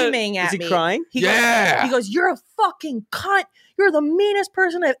met." Is he crying? He goes, "You're a fucking cunt. You're the meanest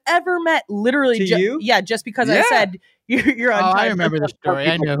person I've ever met." Literally, to you? Yeah, just because I said you're on. I remember the story.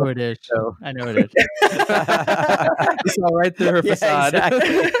 I know who it is. I know who it is. You saw right through her facade.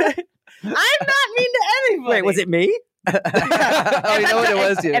 Exactly. I'm not mean to anybody. Wait, was it me? Oh, you know what it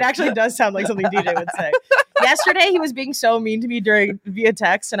was? It actually does sound like something DJ would say. Yesterday, he was being so mean to me via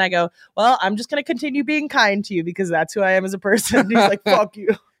text, and I go, "Well, I'm just going to continue being kind to you because that's who I am as a person." And he's like, "Fuck you."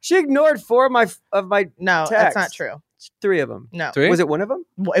 She ignored 4 of my No, texts. that's not true. 3 of them. No, 3? Was it one of them?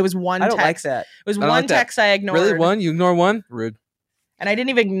 It was one. I don't text. like that. It was I don't one like that. text I ignored. Really, one? You ignore one? Rude. And I didn't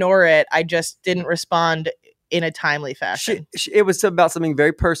even ignore it. I just didn't respond in a timely fashion. It was about something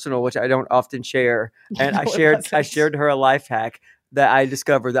very personal, which I don't often share. And No, I it shared her a life hack that I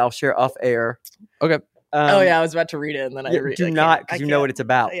discovered that I'll share off air. Okay. I was about to read it, and then I read. Do not, because you know what it's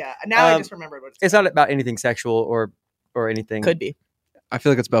about. Yeah. Now I just remembered what it's not about anything sexual or anything. Could be. I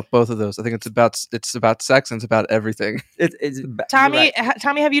feel like it's about both of those. I think it's about sex and it's about everything. It's Tommy,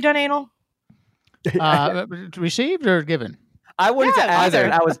 have you done anal? Received or given? I wanted to ask either. her,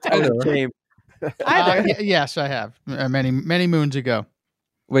 and I was totally ashamed. Yes, I have. Many moons ago.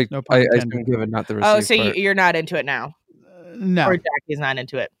 Wait, No pun I intended. assume given, not the receive. Oh, so part. you're not into it now? No. Or Jackie's not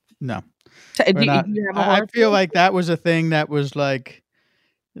into it? No. Do We're you not. have a I horror feel film? like that was a thing that was like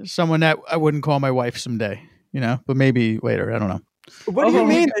someone that I wouldn't call my wife someday, but maybe later. I don't know. What do you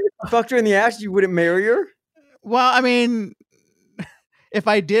mean? That if you fucked her in the ass, you wouldn't marry her? Well, I mean, if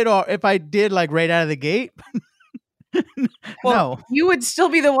I did like right out of the gate, no. You would still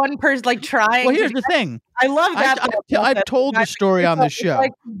be the one person like trying. Well, here's the thing. I love that. I've told the story on this show.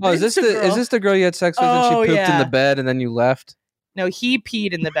 Is this the girl you had sex with and she pooped in the bed and then you left? No, he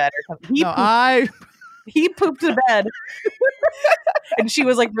peed in the bed or something. He pooped in the bed. And she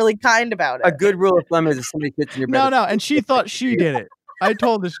was like really kind about it. A good rule of thumb is if somebody fits in your bed. No, and she thought she did it. I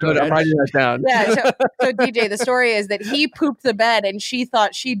told the story. I'm writing that down. Yeah, so DJ, the story is that he pooped the bed and she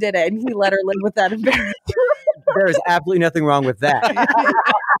thought she did it and he let her live with that embarrassment. There is absolutely nothing wrong with that.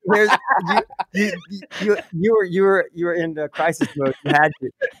 You were in crisis mode. You had to.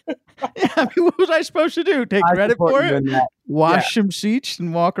 Yeah, I mean, what was I supposed to do? Take credit for it? Wash some seats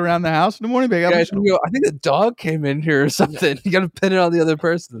and walk around the house in the morning? I think the dog came in here or something. You got to pin it on the other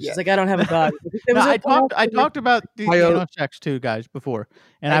person. She's like, I don't have a dog. I talked about the sex too, guys, before,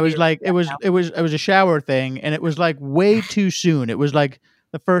 and I was like, it was a shower thing, and it was like way too soon. It was like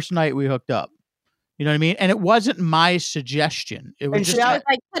the first night we hooked up. You know what I mean? And it wasn't my suggestion. It was just I was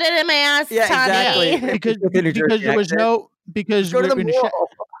like, put it in my ass, yeah, Tommy. exactly. because there was no because you're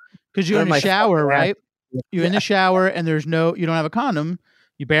in the shower, right? You're in the shower and you don't have a condom.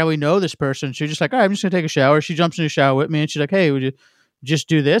 You barely know this person. So you're just like, all right, I'm just going to take a shower. She jumps in the shower with me and she's like, hey, would you just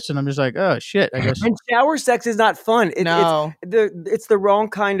do this? And I'm just like, oh, shit, I guess. And shower sex is not fun. It's the wrong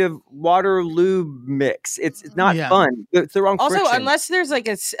kind of water lube mix. It's not fun. It's the wrong friction. Also, unless there's like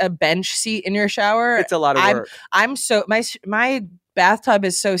a bench seat in your shower. It's a lot of work. I'm so, my bathtub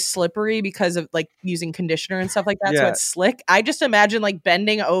is so slippery because of like using conditioner and stuff like that. So it's slick. I just imagine like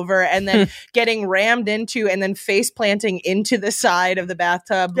bending over and then getting rammed into and then face planting into the side of the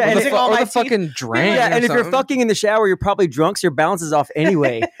bathtub. Yeah, losing all my fucking drain. Yeah, and if you're fucking in the shower, you're probably drunk, so your balance is off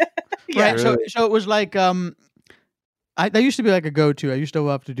anyway. Right. Really? So it was like that used to be like a go-to. I used to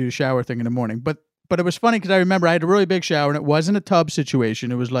love to do the shower thing in the morning, but it was funny because I remember I had a really big shower and it wasn't a tub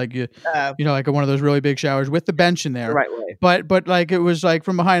situation. It was like like one of those really big showers with the bench in there. The right way. But like it was like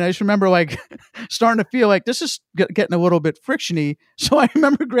from behind. I just remember like starting to feel like this is getting a little bit frictiony. So I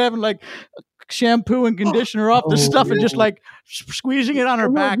remember grabbing like shampoo and conditioner off the stuff and just like squeezing it on her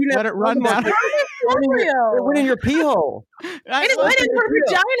back, let it run down. It went in your pee hole. It went in her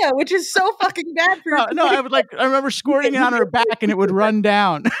vagina, which is so fucking bad for you. No, I remember squirting it on her back and it would run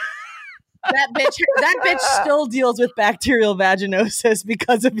down. That bitch still deals with bacterial vaginosis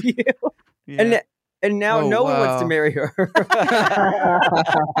because of you. Yeah. And now no one wants to marry her.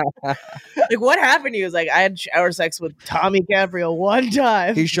 Like, what happened to you? He was like, I had shower sex with Tommy Gabriel one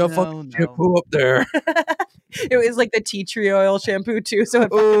time. He shoved fucking shampoo up there. It was like the tea tree oil shampoo too, so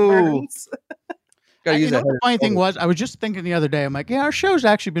it fucking burns. The funny thing was, I was just thinking the other day, I'm like, yeah, our show's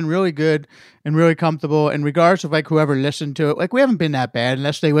actually been really good and really comfortable. And regardless of like whoever listened to it, like we haven't been that bad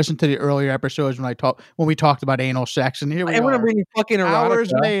unless they listened to the earlier episodes when we talked about anal sex. And here we are, bring fucking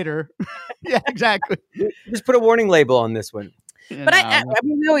hours later. Yeah, exactly. Just put a warning label on this one. But I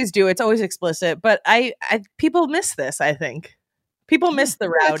mean, we always do. It's always explicit. But I people miss this. I think people miss the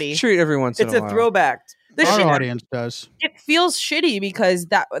rowdy. Treat every once in a while. It's a throwback. Our audience does. It feels shitty because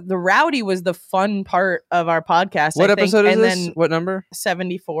the rowdy was the fun part of our podcast. What episode is this? Then what number?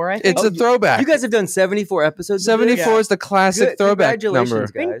 74, I think. It's a throwback. You guys have done 74 episodes. 74 is the classic throwback number.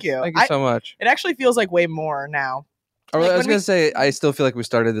 Guys. Thank you. Thank you so much. It actually feels like way more now. I was going to say, I still feel like we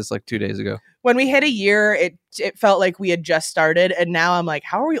started this like 2 days ago. When we hit a year, it felt like we had just started. And now I'm like,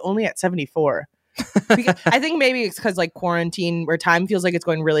 how are we only at 74? Because I think maybe it's because like quarantine where time feels like it's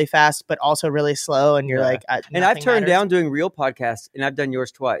going really fast, but also really slow. And you're like, and I've turned down doing real podcasts and I've done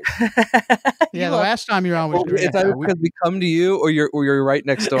yours twice. Yeah, the last time you were on was great. It's either because we come to you or you're right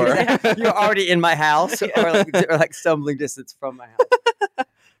next door. You're already in my house or like stumbling distance from my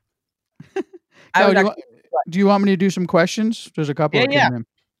house. Do you want me to do some questions? There's a couple. Yeah.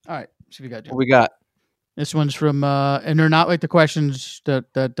 All right. See if you got. What we got. This one's from, and they're not like the questions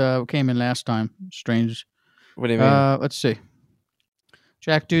that came in last time. Strange. What do you mean? Let's see.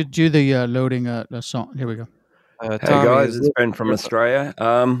 Jack, do the loading the song. Here we go. Hey guys, it's Ben from Australia.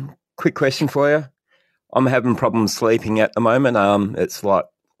 Quick question for you. I'm having problems sleeping at the moment. It's like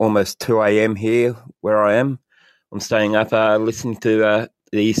almost 2 a.m. here where I am. I'm staying up listening to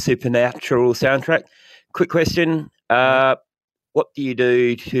the Supernatural soundtrack. Quick question. What do you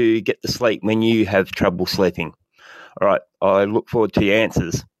do to get to sleep when you have trouble sleeping? All right. I look forward to your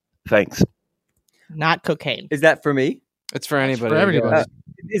answers. Thanks. Not cocaine. Is that for me? It's for anybody. For everybody.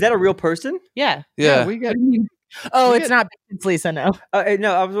 Is that a real person? Yeah. We get. Oh, it's not Big Lisa, no.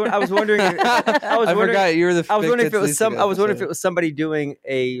 No, I was wondering. I forgot you were the. I was wondering if it was Lisa I was wondering if episode. it was somebody doing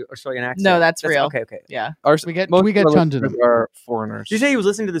a Australian accent. No, that's real. Okay. Yeah. We get most tons of them. Are foreigners. Did you say he was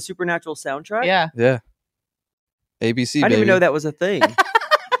listening to the Supernatural soundtrack? Yeah. Yeah. ABC. I didn't even know that was a thing.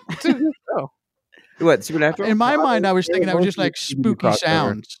 Oh. What, Supernatural? In my mind, I was thinking I was just like spooky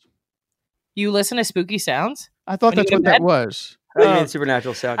sounds. You listen to spooky sounds? I thought that's what that was. Oh, you mean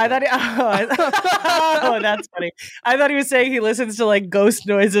Supernatural soundtrack? I thought that's funny. I thought he was saying he listens to like ghost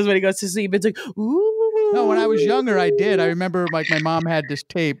noises when he goes to sleep. It's like, ooh. No, when I was younger, I did. I remember like my mom had this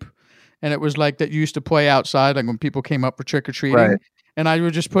tape, and it was like that used to play outside, like when people came up for trick or treating. Right. And I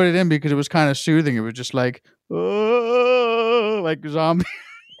would just put it in because it was kind of soothing. It was just like, oh, like zombie.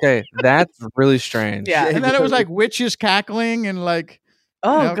 Okay, that's really strange. Yeah. And then it was like witches cackling and like.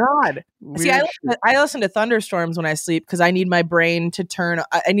 Oh God! Weird See, I listen to thunderstorms when I sleep because I need my brain to turn.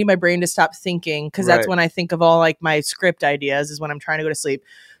 I need my brain to stop thinking because that's when I think of all like my script ideas. Is when I'm trying to go to sleep.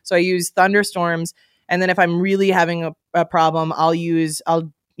 So I use thunderstorms, and then if I'm really having a problem, I'll use a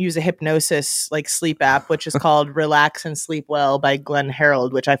hypnosis like sleep app, which is called Relax and Sleep Well by Glenn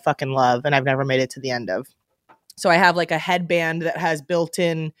Harold, which I fucking love, and I've never made it to the end of. So I have like a headband that has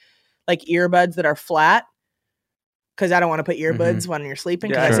built-in like earbuds that are flat. Because I don't want to put earbuds when you're sleeping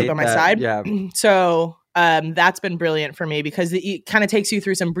because I sleep on my side. Yeah. So that's been brilliant for me because it kind of takes you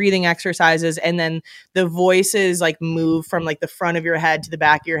through some breathing exercises, and then the voices like move from like the front of your head to the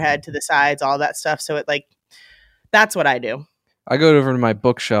back of your head to the sides, all that stuff. So it like that's what I do. I go over to my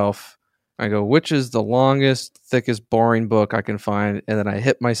bookshelf. I go, which is the longest, thickest, boring book I can find? And then I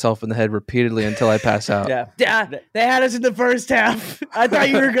hit myself in the head repeatedly until I pass out. Yeah, they had us in the first half. I thought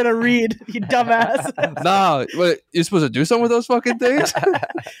you were going to read, you dumbass. No, what, you're supposed to do something with those fucking things? I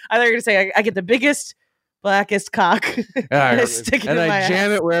thought you were going to say, I get the biggest, blackest cock. And I stick it in my jam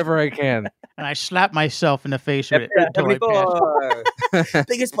ass. it wherever I can. And I slap myself in the face with it until I pass.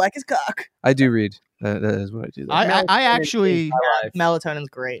 Biggest, blackest cock. I do read. That is what I do. I actually... Melatonin's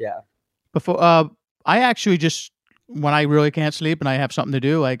great. Yeah. Before I actually just when I really can't sleep and I have something to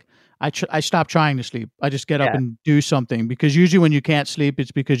do, like I stop trying to sleep. I just get up and do something because usually when you can't sleep,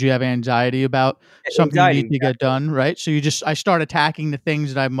 it's because you have anxiety about something you need to get done, right? So I start attacking the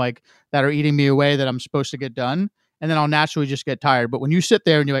things that I'm like that are eating me away that I'm supposed to get done, and then I'll naturally just get tired. But when you sit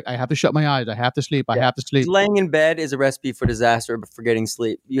there and you're like, I have to shut my eyes, I have to sleep, I have to sleep. Laying in bed is a recipe for disaster, but for getting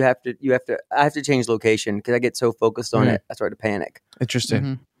sleep, I have to change location because I get so focused on it, I start to panic. Interesting.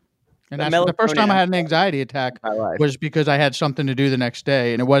 Mm-hmm. And that's the first time I had an anxiety attack was because I had something to do the next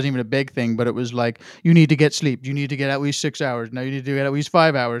day. And it wasn't even a big thing, but it was like, you need to get sleep. You need to get at least 6 hours. Now you need to get at least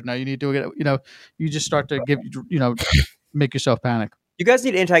 5 hours. Now you need to get, you just start to make yourself panic. You guys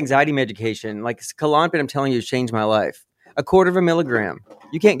need anti-anxiety medication. Like Klonopin, I'm telling you, has changed my life. 1/4 milligram.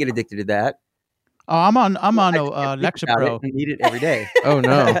 You can't get addicted to that. Oh, I'm on Lexapro. I need it every day. Oh,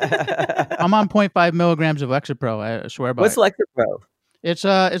 no. I'm on 0.5 milligrams of Lexapro. I swear by What's Lexapro? It's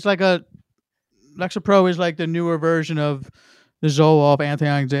like a Lexapro is like the newer version of the Zoloft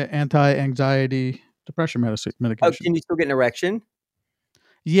anti-anxiety depression medication. Oh, can you still get an erection?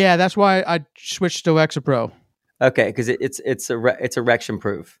 Yeah, that's why I switched to Lexapro. Okay, because it's erection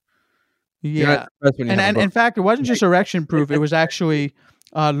proof. Yeah, and in fact, it wasn't just erection proof. It was actually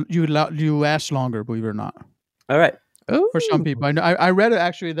you last longer, believe it or not. All right. Ooh. For some people, I read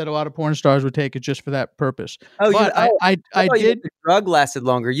actually that a lot of porn stars would take it just for that purpose. Oh, but I did. The drug lasted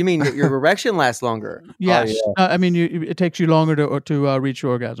longer. You mean that your erection lasts longer? Yes, oh, yeah. I mean it takes you longer to reach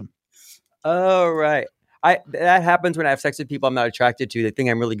your orgasm. Oh, right. That happens when I have sex with people I'm not attracted to. They think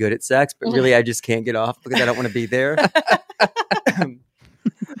I'm really good at sex, but really I just can't get off because I don't want to be there.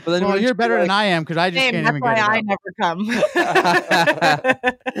 But then you're better than I am because I just can't even get it. That's why I never come.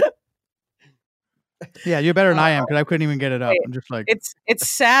 Yeah, you're better than I am because I couldn't even get it up. I'm just like it's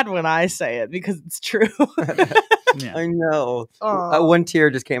sad when I say it because it's true. Yeah. I know. One tear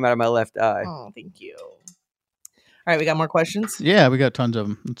just came out of my left eye. Oh, thank you. All right, we got more questions. Yeah, we got tons of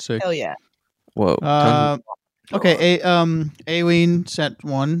them. Let's see. Hell yeah. Whoa. Okay. Aileen sent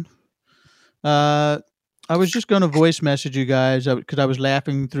one. I was just going to voice message you guys because I was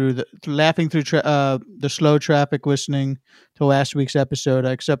laughing through the slow traffic listening to last week's episode.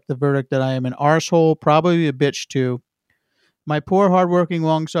 I accept the verdict that I am an arsehole, probably a bitch too. My poor, hardworking,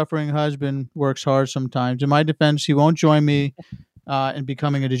 long-suffering husband works hard sometimes. In my defense, he won't join me in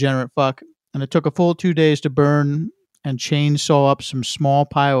becoming a degenerate fuck. And it took a full 2 days to burn and chainsaw up some small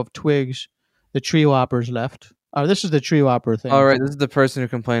pile of twigs the tree loppers left. Oh, this is the tree lopper thing. All right, this is the person who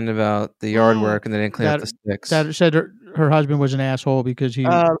complained about the yard work and they didn't clean up the sticks. That said her husband was an asshole because he...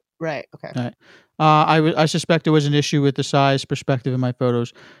 Right, okay. I suspect there was an issue with the size perspective in my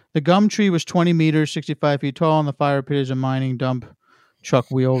photos. The gum tree was 20 meters, 65 feet tall, and the fire pit is a mining dump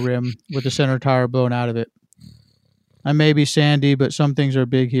truck wheel rim with the center tire blown out of it. I may be sandy, but some things are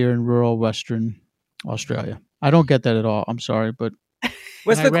big here in rural Western Australia. I don't get that at all. I'm sorry, but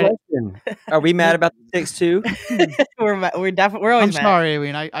what's the question? Are we mad about the sticks too? We're always mad. Sorry,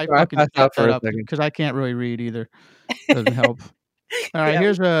 Aileen. I fucking fucked that up because I can't really read either. Doesn't help. All right,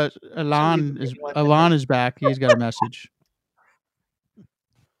 here's Alon is back. He's got a message.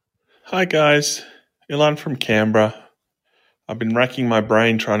 Hi guys, Ilan from Canberra. I've been racking my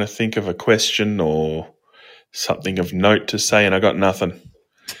brain trying to think of a question or something of note to say, and I got nothing.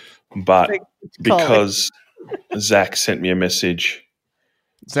 But because Zach sent me a message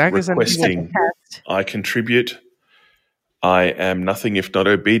requesting I contribute, I am nothing if not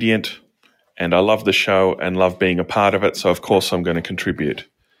obedient, and I love the show and love being a part of it, so of course I'm going to contribute.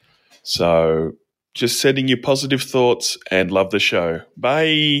 So just sending you positive thoughts and love the show.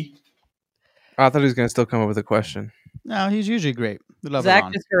 Bye. I thought he was going to still come up with a question. No, he's usually great.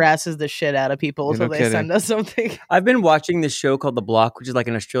 Zach just harasses the shit out of people until they send us something. I've been watching this show called The Block, which is like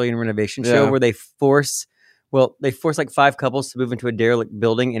an Australian renovation show where they force like 5 couples to move into a derelict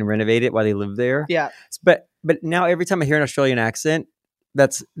building and renovate it while they live there. Yeah. But now every time I hear an Australian accent,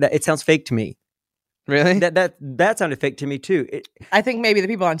 it sounds fake to me. Really? That sounded fake to me too. I think maybe the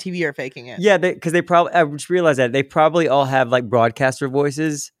people on TV are faking it. Yeah, because they probably, I just realized that they probably all have like broadcaster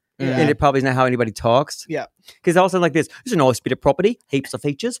voices. Yeah. And it probably is not how anybody talks. Yeah, because all of a sudden like this. There's an all-speed property, heaps of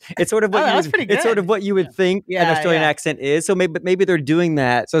features. It's sort of what it's sort of what you would think an Australian accent is. So maybe they're doing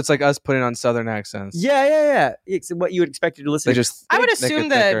that. So it's like us putting on Southern accents. Yeah. It's what you would expect to listen. I would assume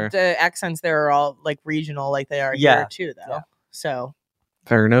that the accents there are all like regional, like they are here too, though. Yeah. So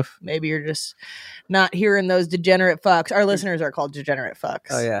fair enough. Maybe you're just not hearing those degenerate fucks. Our listeners are called degenerate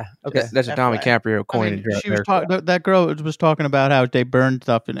fucks. Oh yeah, okay. That's a Tommy Caprio coin. That girl was talking about how they burned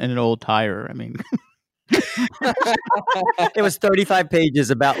stuff in an old tire. I mean, it was 35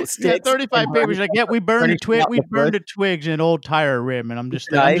 pages about sticks. 35 pages. Like, we burned a twig. We burned a twigs in an old tire rim, and I'm just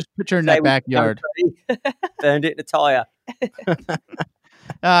picturing that backyard. Burned it in a tire.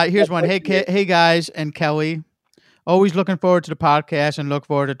 Here's one. Hey guys and Kelly. Always looking forward to the podcast and look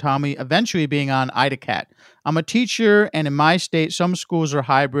forward to Tommy eventually being on IDACAT. I'm a teacher, and in my state, some schools are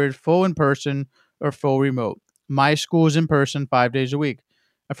hybrid, full in person or full remote. My school is in person 5 days a week.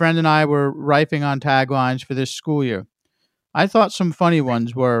 A friend and I were riffing on taglines for this school year. I thought some funny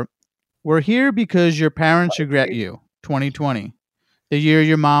ones were, "We're here because your parents regret you," 2020. The year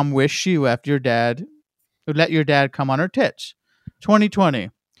your mom wished she let your dad come on her tits. 2020.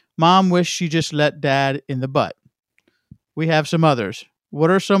 Mom wished she just let dad in the butt. We have some others. What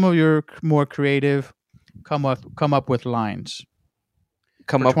are some of your more creative come up with lines?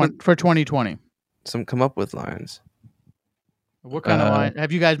 For 2020. Some come up with lines. What kind of line?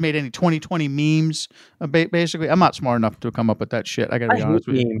 Have you guys made any 2020 memes? Basically, I'm not smart enough to come up with that shit. I gotta be honest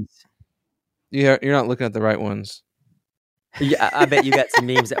with you. Yeah, you're not looking at the right ones. Yeah, I bet you got some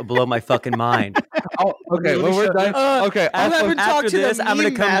memes that will blow my fucking mind. Okay, when we're done. After this, I'm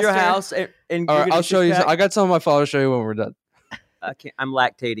going to come to your house and all right, I'll show you. I got some of my followers. Show you when we're done. I'm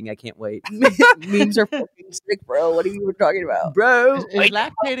lactating. I can't wait. Memes are fucking sick, bro. What are you talking about, bro? Is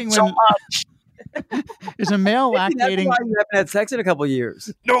lactating so much? Is a male lactating? That's why you haven't had sex in a couple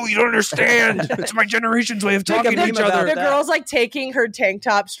years. No, you don't understand. It's my generation's way of talking to each other. The girl's like taking her tank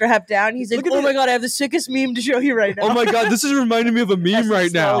top strap down. He's like, "Oh my god, I have the sickest meme to show you right now." Oh my god, this is reminding me of a meme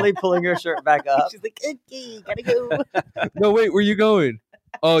right now. Slowly pulling her shirt back up. She's like, "Okay, gotta go." No, wait, where you going?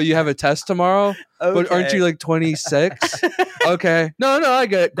 Oh, you have a test tomorrow? Okay. But aren't you like 26? Okay. No, I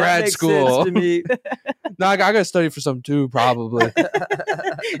get grad school. Sense to me. No, I got to study for some too, probably.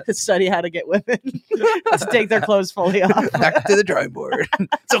 Study how to get women. Let's take their clothes fully off. Back to the drawing board.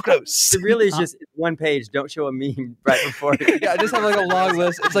 So close. It really is just one page. Don't show a meme right before. Yeah, I just have like a long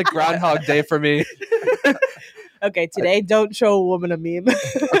list. It's like Groundhog Day for me. Okay, today don't show a woman a meme.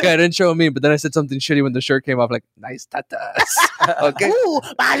 Okay, I didn't show a meme, but then I said something shitty when the shirt came off, like, nice tatas. Okay. Ooh,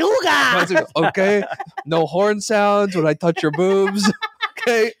 baluga! Okay. No horn sounds when I touch your boobs.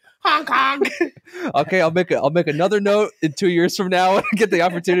 Okay. Hong Kong. Okay, I'll make another note in 2 years from now when I get the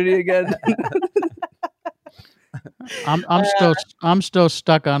opportunity again. I'm still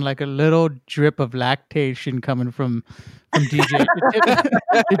stuck on like a little drip of lactation coming from DJ.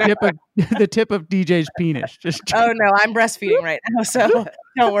 The tip of DJ's penis. Oh no, I'm breastfeeding right now, so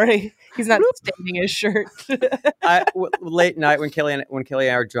don't worry. He's not staining his shirt. Late night when Kelly and I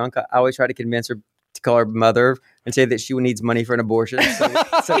are drunk, I always try to convince her to call her mother and say that she needs money for an abortion.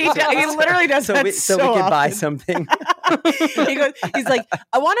 So he literally does that so we can buy something. He's like,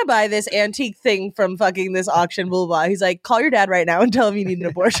 I want to buy this antique thing from fucking this auction, blah, blah, blah. He's like, call your dad right now and tell him you need an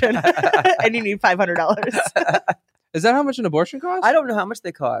abortion and you need $500. Is that how much an abortion costs? I don't know how much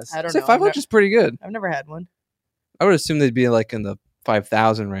they cost. I don't Say know. 500 is pretty good. I've never had one. I would assume they'd be like in the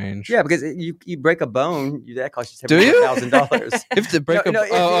 5,000 range. Yeah, because you break a bone, that costs you Do you? $7,000. If to break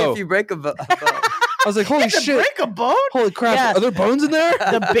if you break a bone. I was like, holy shit. Break a bone? Holy crap. Yeah. Are there bones in there?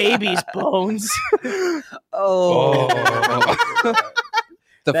 The baby's bones.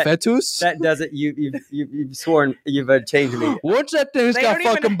 The That- fetus? That doesn't. You've sworn. You've changed me. Once that thing's They got don't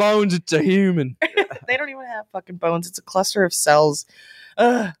even- fucking bones, it's a human. They don't even have fucking bones. It's a cluster of cells.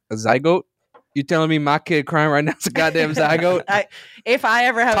 Ugh. A zygote? You telling me my kid crying right now is a goddamn zygote? If I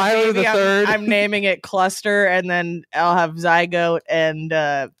ever have Tyler a baby, the third. I'm naming it cluster, and then I'll have zygote and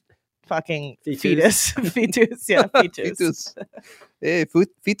fucking fetus. Fetus, yeah, fetus. Fetus. Hey,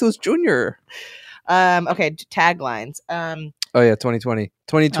 Fetus Junior. Okay, taglines. Oh yeah, 2020.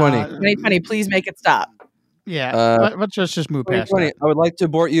 2020. 2020, please make it stop. Yeah, let's just move past 2020. that. I would like to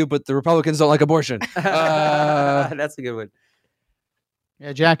abort you, but the Republicans don't like abortion. That's a good one.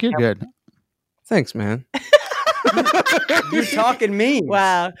 Yeah, Jack, you're good. Thanks, man. You're talking mean.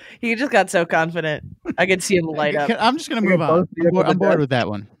 Wow, he just got so confident. I could see him light up. I'm just gonna move on. I'm bored with that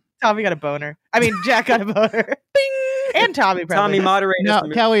one. Tommy got a boner. I mean, Jack got a boner. Bing! And Tommy probably. Tommy, moderate. No,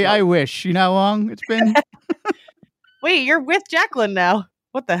 Kelly, I wish. You know how long it's been? Wait, you're with Jacqueline now.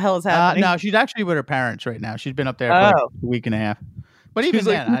 What the hell is happening? No, she's actually with her parents right now. She's been up there for like Oh. a week and a half. But She's even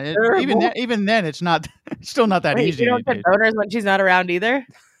like, then, even then, it's not. It's still not that Wait, easy. you don't these get days. boners when she's not around either?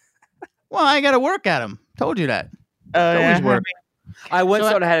 Well, I got to work at them. Told you that. Oh, It's always work. I once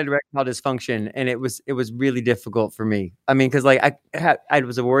So thought I had erectile dysfunction, and it was really difficult for me. I mean, because like I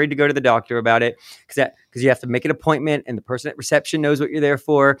was worried to go to the doctor about it because you have to make an appointment, and the person at reception knows what you're there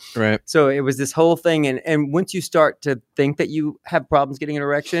for. Right. So it was this whole thing, and once you start to think that you have problems getting an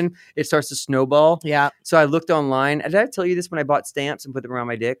erection, it starts to snowball. Yeah. So I looked online. Did I tell you this when I bought stamps and put them around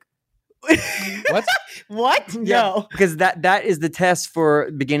my dick? What? What? Yeah, No. because that is the test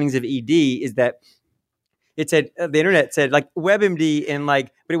for beginnings of ED. Is that it said the internet said like WebMD and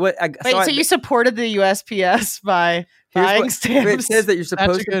like, but it was. Wait, so you supported the USPS by buying It stamps? says that you're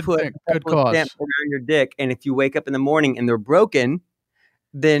supposed a to good put thing. a Good couple of cause. stamps around your dick, and if you wake up in the morning and they're broken,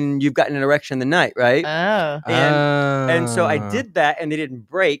 then you've gotten an erection the night, right? Oh. And so I did that, and they didn't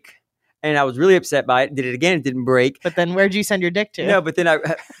break, and I was really upset by it. Did it again, it didn't break. But then where'd you send your dick to? No, but then I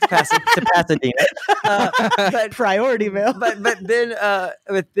to Pasadena. But Priority mail. but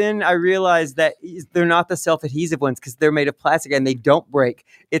then I realized that they're not the self-adhesive ones because they're made of plastic and they don't break.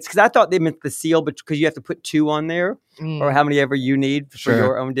 It's because I thought they meant the seal, but because you have to put 2 on there or how many ever you need for Sure.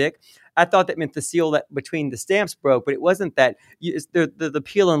 your own dick. I thought that meant the seal that between the stamps broke, but it wasn't that. They're the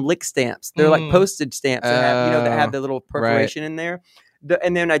peel and lick stamps. They're like postage stamps that have that have the little perforation in there.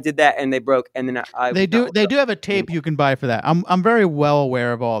 And then I did that and they broke. And then They do have a tape you can buy for that. I'm very well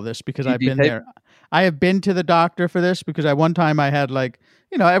aware of all this because I've been tape? there. I have been to the doctor for this because at one time I had like,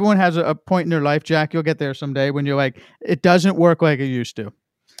 everyone has a point in their life, Jack, you'll get there someday when you're like, it doesn't work like it used to.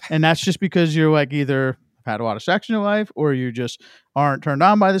 And that's just because you're like either had a lot of sex in your life or you just aren't turned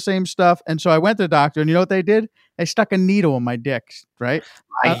on by the same stuff. And so I went to the doctor and you know what they did? They stuck a needle in my dick, right?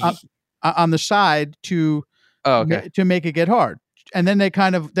 On the side to make it get hard. And then they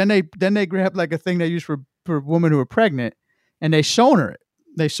then they grab like a thing they use for women who are pregnant and they sonar it.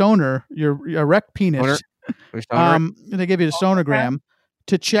 They sonar your erect penis. They give you a sonogram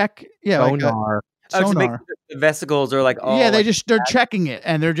to check. Yeah, Sonar. to make sonar. the vesicles are like all They're checking it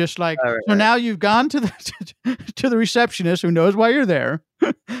and they're just like, Right, so right. now you've gone to the receptionist who knows why you're there.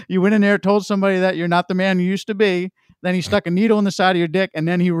 You went in there, told somebody that you're not the man you used to be. Then he stuck a needle in the side of your dick and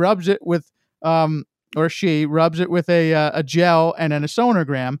then he rubs it with or she rubs it with a gel and then a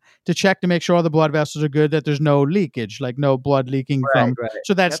sonogram to check to make sure all the blood vessels are good, that there's no leakage, like no blood leaking from. Right.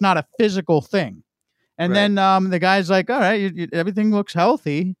 So that's not a physical thing. And then the guy's like, all right, everything looks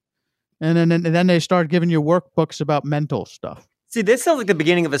healthy. And then they start giving you workbooks about mental stuff. See, this sounds like the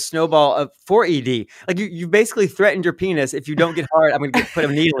beginning of a snowball for ED. Like you basically threatened your penis. If you don't get hard, I'm going to put a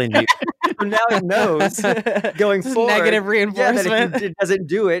needle in you. So now it knows going forward. Negative Yeah, reinforcement. that if it doesn't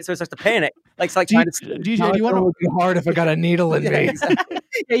do it, so it starts to panic. Like it's like trying to. DJ, do you want to? be hard if I got a needle in me?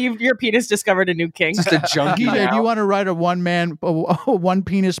 Yeah, your penis discovered a new kink. Just a junkie. DJ, do you want to write a one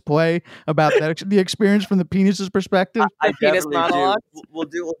penis play about that, the experience from the penis's perspective? I penis definitely monologue?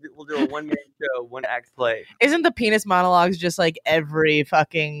 do. We'll do a one-man show, one-act play. Isn't the penis monologues just like every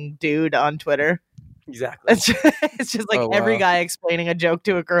fucking dude on Twitter? Exactly. It's just like every guy explaining a joke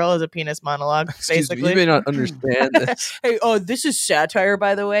to a girl is a penis monologue, basically. You may not understand this. Hey, this is satire,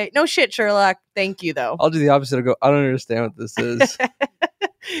 by the way. No shit, Sherlock. Thank you, though. I'll do the opposite. I'll go, I don't understand what this is.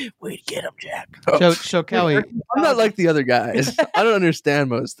 Way to get him, Jack. So Kelly, I'm not like the other guys. I don't understand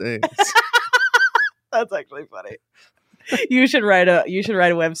most things. That's actually funny. You should write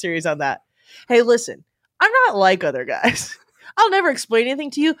a web series on that. Hey, listen, I'm not like other guys. I'll never explain anything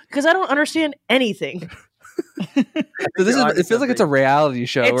to you because I don't understand anything. So it feels like it's a reality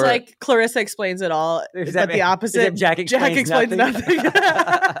show. It's like Clarissa explains it all. Is that the opposite? Jack explains nothing.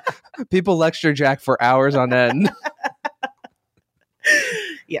 People lecture Jack for hours on end.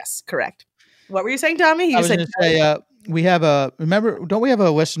 Yes, correct. What were you saying, Tommy? I was going to say we have don't we have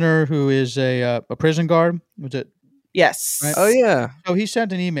a listener who is a prison guard? Was it? Yes. Right? Oh yeah. So he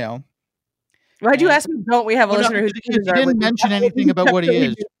sent an email. Why'd you ask me? Don't we have a listener who's he didn't mention anything about what he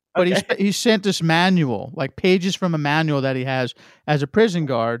is, but Okay. he sent this manual, like pages from a manual that he has as a prison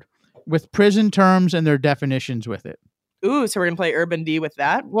guard with prison terms and their definitions with it. Ooh, so we're gonna play Urban D with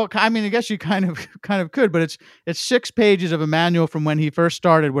that? Well, I mean, I guess you kind of could, but it's 6 pages of a manual from when he first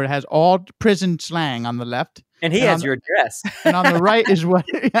started, where it has all prison slang on the left, and he has your address, and on the right is what,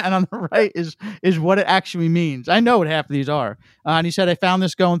 and on the right is what it actually means. I know what half of these are, and he said, I found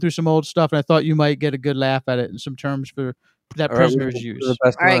this going through some old stuff, and I thought you might get a good laugh at it and some terms for that prisoners use. All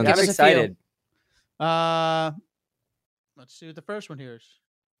right, I'm excited. Let's see what the first one here is.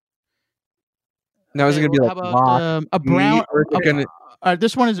 Now is it going to be like a brown?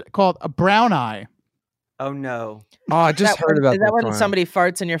 This one is called a brown eye. Oh no! Oh, I just heard about that. Is that when somebody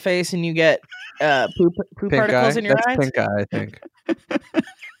farts in your face and you get poop particles in your eyes? That's pink eye, I think.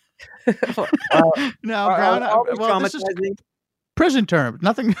 No, brown eye. Well, this is prison term.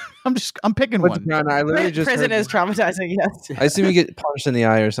 Nothing. I'm picking one. Brown eye? Prison is traumatizing. Yes. I assume you get punched in the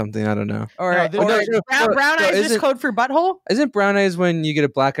eye or something. I don't know. Or brown eye is just code for butthole. Isn't brown eyes when you get a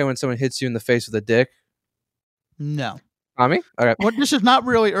black eye when someone hits you in the face with a dick? No. Tommy? Okay. Well, this is not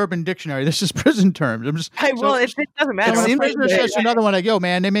really Urban Dictionary. This is prison terms. I'm just. It doesn't matter. When a prisoner says to another one, like, "Yo,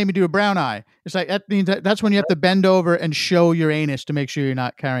 man, they made me do a brown eye." It's like that means that's when you have to bend over and show your anus to make sure you're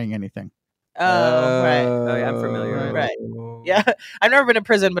not carrying anything. Oh, right. Oh, yeah, I'm familiar. Right. Yeah, I've never been to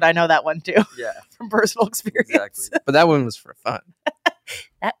prison, but I know that one too. Yeah, from personal experience. Exactly. But that one was for fun.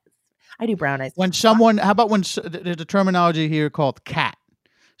 I do brown eyes. When someone, how about when there's a terminology here called cat?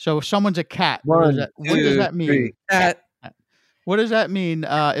 So if someone's a cat, what does that mean? Cat. What does that mean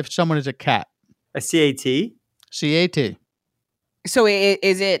if someone is a cat? A CAT? CAT. So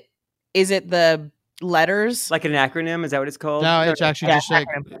is it the letters? Like an acronym? Is that what it's called? No, it's actually just like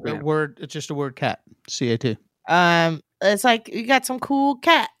acronym. a word. It's just a word cat. CAT. It's like you got some cool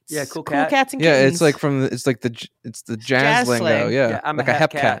cats. Yeah, cool cats and kittens. Yeah, it's like it's the jazz lingo. slang. Yeah, I'm like a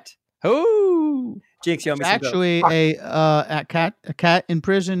hep cat. Oh, Jinx, you owe me some actually a cat in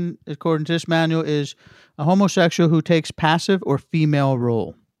prison, according to this manual, is a homosexual who takes passive or female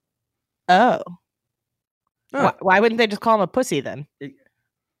role. Oh. Why wouldn't they just call him a pussy then?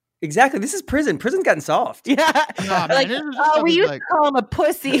 Exactly. This is prison. Prison's gotten soft. Yeah. We used to call him a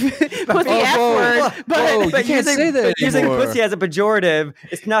pussy. Pussy F word. But you can't say that using anymore. pussy as a pejorative,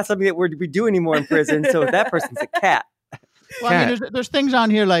 it's not something that we do anymore in prison. So that person's a cat. Well, I mean, there's things on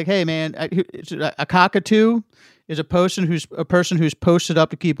here like, hey, man, a cockatoo is a person who's posted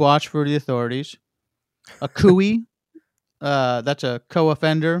up to keep watch for the authorities. A cooey, that's a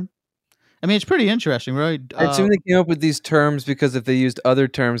co-offender. I mean, it's pretty interesting, right? I assume they came up with these terms because if they used other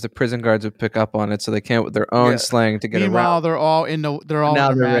terms, the prison guards would pick up on it, so they came up with their own slang to get Meanwhile, around. they're all in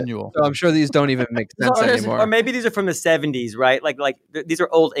the manual. So I'm sure these don't even make sense anymore. Or maybe these are from the 70s, right? Like these are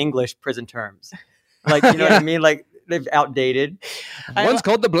old English prison terms. Like, you know what I mean? Like they've outdated. One's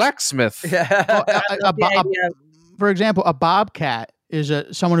called the blacksmith. For example, a bobcat is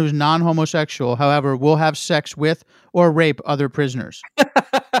someone who's non-homosexual, however, will have sex with or rape other prisoners.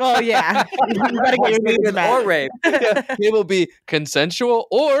 Well, yeah. You gotta get your name in that. Or rape. It will be consensual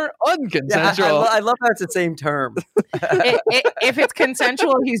or unconsensual. Yeah, I love how it's the same term. If it's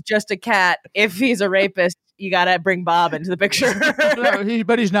consensual, he's just a cat. If he's a rapist, you gotta bring Bob into the picture. No,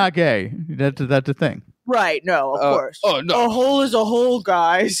 but he's not gay. That's the thing. Right, no, of course. Oh, no. A hole is a hole,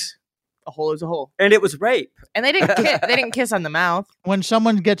 guys. A hole is a hole. And it was rape. And they didn't kiss on the mouth. When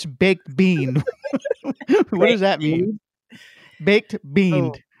someone gets baked bean, what does that mean? Baked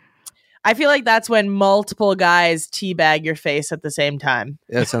beaned. Oh. I feel like that's when multiple guys teabag your face at the same time.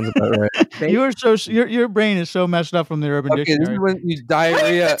 That sounds about right. Your brain is so messed up from the Urban Dictionary. This is when you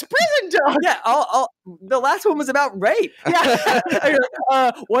diarrhea. It's prison dog. Yeah, the last one was about rape.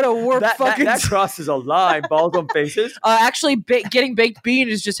 Yeah. What a warped fucking. That crosses a line. Balls on faces. Actually, getting baked bean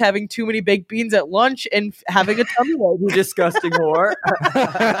is just having too many baked beans at lunch and having a tummy ache. You disgusting whore.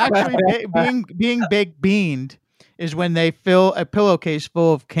 Actually, being baked beaned is when they fill a pillowcase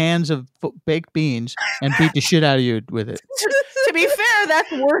full of cans of baked beans and beat the shit out of you with it. To be fair,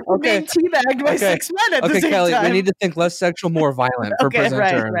 that's worse than being teabagged by 6 men at the same Kelly, time. we need to think less sexual, more violent for prison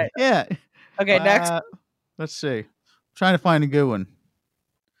term. Right. Yeah. Okay, next. Let's see. I'm trying to find a good one.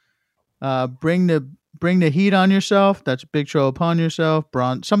 Bring the heat on yourself. That's big trouble upon yourself.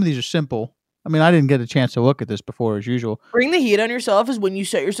 Some of these are simple. I mean, I didn't get a chance to look at this before, as usual. Bring the heat on yourself is when you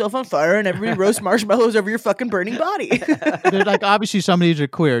set yourself on fire and everybody roasts marshmallows over your fucking burning body. They're like, obviously, some of these are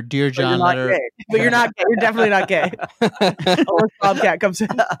queer. Dear John letter. But you're not gay. You're definitely not gay. Or Bobcat comes in.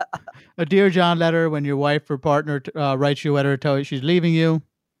 A Dear John letter when your wife or partner writes you a letter to tell you she's leaving you.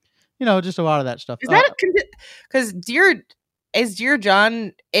 You know, just a lot of that stuff. Is that because Dear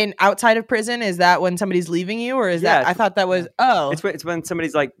John in outside of prison? Is that when somebody's leaving you, or is that? I thought that was. Oh, it's when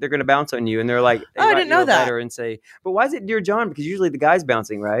somebody's like they're going to bounce on you, and they're like, I didn't know that. And say, but why is it Dear John? Because usually the guy's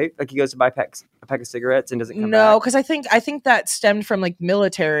bouncing, right? Like he goes to buy a pack of cigarettes and doesn't come back. No, because I think that stemmed from like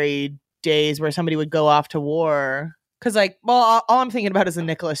military days where somebody would go off to war. Because all I'm thinking about is the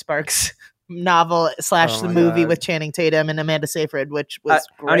Nicholas Sparks novel / the movie with Channing Tatum and Amanda Seyfried, which was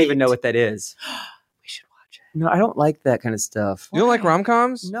great. I don't even know what that is. No, I don't like that kind of stuff. You don't like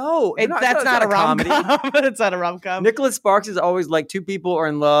rom-coms? No, that's not a rom-com. It's not a rom-com. Nicholas Sparks is always like two people are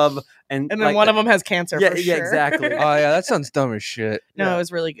in love, and then one of them has cancer. Yeah, for yeah, sure. exactly. Oh yeah, that sounds dumb as shit. No, it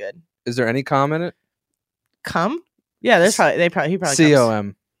was really good. Is there any com in it? Cum? Yeah, there's probably he probably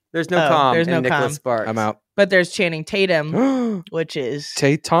COM. There's no com. There's no Nicholas com. Sparks. I'm out. But there's Channing Tatum, which is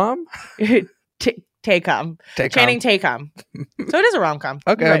Tatum. Taycom. Channing Taycom. So it is a rom-com.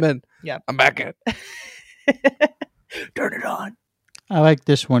 Okay, right. I'm in. Yeah, I'm back in. Turn it on. I like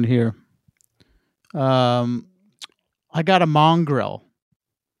this one here. I got a mongrel.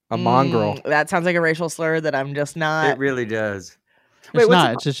 A mongrel. That sounds like a racial slur that I'm just not. It really does. It's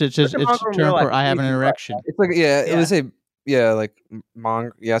not. It's a term for I have an erection. It's like it was like yeah,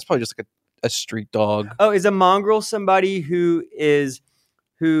 it's probably just like a street dog. Oh, is a mongrel somebody who's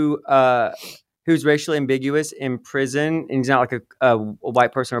racially ambiguous in prison, and he's not like a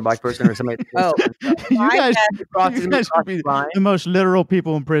white person or a black person or somebody? You guys would be the most literal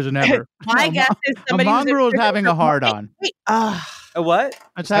people in prison ever. My guess is somebody a mongrel is having a hard on. A what?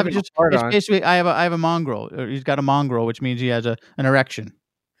 It's basically I have a mongrel. He's got a mongrel, which means he has an erection.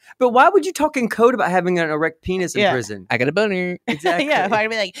 But why would you talk in code about having an erect penis in prison? I got a boner. Exactly. Yeah, if I'd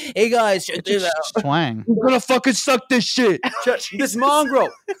be like, hey guys, check this out. Twang. I'm gonna fucking suck this shit. This mongrel.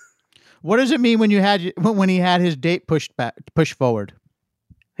 What does it mean when he had his date pushed forward?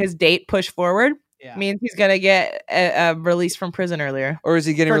 His date pushed forward? Yeah. Means he's gonna get released from prison earlier. Or is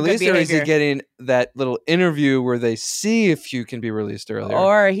he getting released, or is he behavior. getting that little interview where they see if you can be released earlier?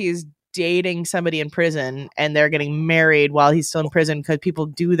 Or he's dating somebody in prison and they're getting married while he's still in prison because people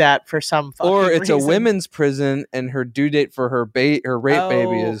do that for some fucking or it's reason. a women's prison and her due date for her rape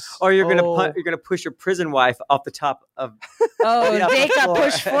baby is. Or you're gonna push your prison wife off the top of. They got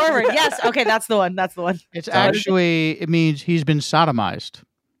pushed forward. Yes. Okay, that's the one. That's the one. It's actually it means he's been sodomized.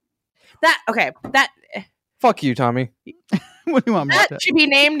 Fuck you, Tommy. What do you want me to say? That should be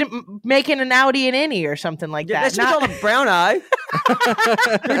named making an Audi and innie or something like that. That should be called a brown eye.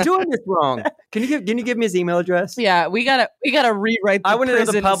 You're doing this wrong. Can you give me his email address? Yeah, we gotta rewrite the I want to know the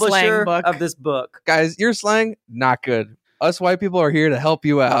prison publisher slang book. of this book. Guys, your slang, not good. Us white people are here to help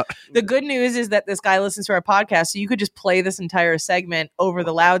you out. The good news is that this guy listens to our podcast, so you could just play this entire segment over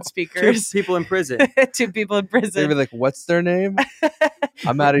the loudspeakers. Two people in prison. Two people in They'd prison. be like, what's their name?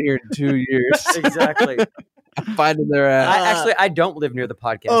 I'm out of here in 2 years. Exactly. I'm finding their ass. I don't live near the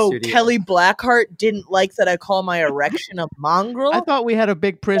podcast studio. Kelly Blackheart didn't like that I call my erection a mongrel. I thought we had a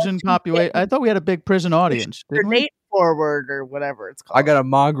big prison population. I thought we had a big prison audience. Didn't we? Date forward or whatever it's called. I got a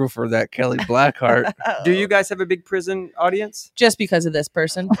mongrel for that Kelly Blackheart. Do you guys have a big prison audience? Just because of this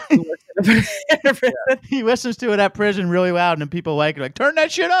person who works in a prison. He listens to it at prison really loud, and then people like it. Like, turn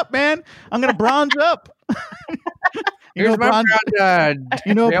that shit up, man! I'm gonna bronze up. Here's my brown dad.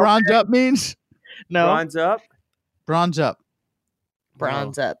 You know what bronze up means? No, Bronze up. Bronze up.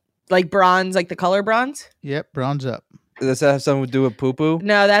 bronze up, like bronze, like the color bronze. Yep, bronze up. Does that have something to do with poo poo?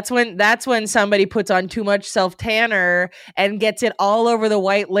 No, that's when somebody puts on too much self tanner and gets it all over the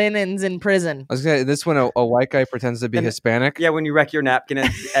white linens in prison. I was gonna say, this when a white guy pretends to be Hispanic. Yeah, when you wreck your napkin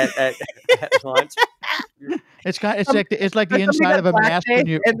at lunch. It's like the inside of a mask when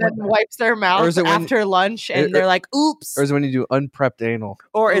you and then wipes their mouth after lunch, and they're like, "Oops." Or is it when you do unprepped anal?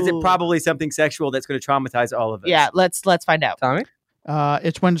 Or is it probably something sexual that's going to traumatize all of us? Yeah, let's find out. Tommy?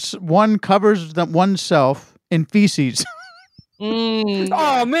 It's when one covers oneself in feces.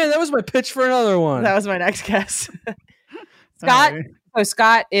 Oh man, that was my pitch for another one. That was my next guess. Scott. So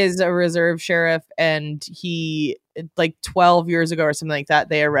Scott is a reserve sheriff, and he, like 12 years ago or something like that,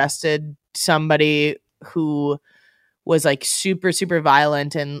 they arrested somebody who was like super, super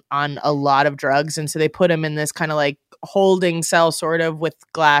violent and on a lot of drugs. And so they put him in this kind of like holding cell sort of with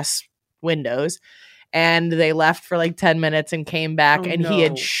glass windows. And they left for like 10 minutes and came back, and he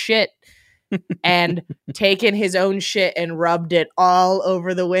had shit and taken his own shit and rubbed it all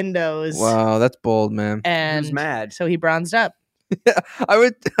over the windows. Wow, that's bold, man. And he was mad. So he bronzed up.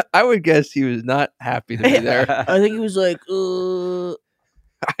 I would guess he was not happy to be there. I think he was like,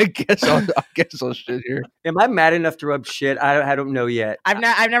 I guess I'll shit here. Am I mad enough to rub shit? I don't know yet. I've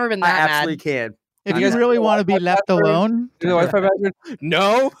never been that I mad. absolutely can. If you really want to be left alone,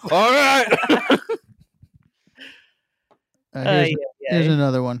 no. All right. Here's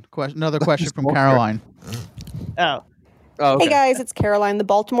another one. Another question from Caroline. Oh. Okay. Hey guys, it's Caroline, the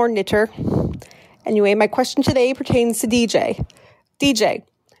Baltimore knitter. Anyway, my question today pertains to DJ. DJ,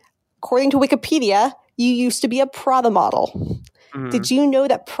 according to Wikipedia, you used to be a Prada model. Mm-hmm. Did you know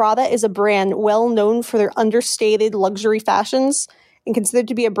that Prada is a brand well known for their understated luxury fashions and considered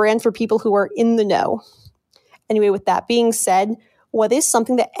to be a brand for people who are in the know? Anyway, with that being said, what is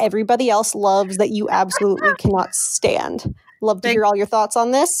something that everybody else loves that you absolutely cannot stand? Love to hear all your thoughts on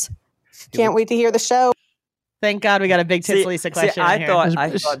this. Can't wait to hear the show. Thank God we got a big Tits Lisa question. I thought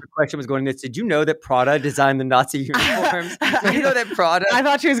the question was going to this. Did you know that Prada designed the Nazi uniforms? You know that Prada? I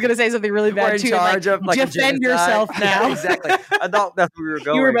thought she was going to say something really bad too. Like, defend yourself now. Yeah, exactly. I thought that's where we were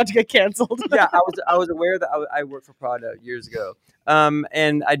going. You were about to get canceled. Yeah, I was aware that I worked for Prada years ago,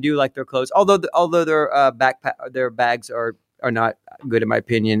 and I do like their clothes. Although their their bags are not good in my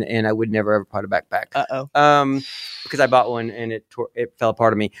opinion, and I would never ever buy a backpack. Because I bought one and it fell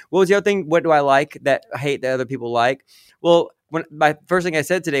apart on me. What was the other thing? What do I like that I hate that other people like? Well, my first thing I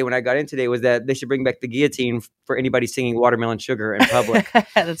said today when I got in today was that they should bring back the guillotine for anybody singing Watermelon Sugar in public.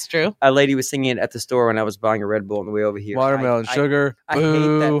 That's true. A lady was singing it at the store when I was buying a Red Bull on the way over here. Watermelon Sugar. I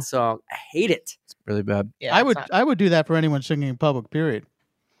hate that song. I hate it. It's really bad. Yeah, I would do that for anyone singing in public. Period.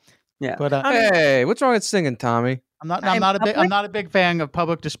 Yeah. But hey, what's wrong with singing, Tommy? I'm not a big fan of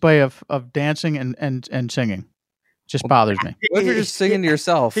public display of dancing and singing. It just bothers me. What if you're just singing to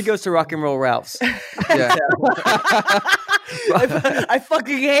yourself? He goes to Rock and Roll Ralph's. Yeah. I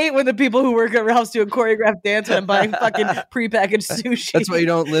fucking hate when the people who work at Ralph's do a choreographed dance when I'm buying fucking prepackaged sushi. That's why you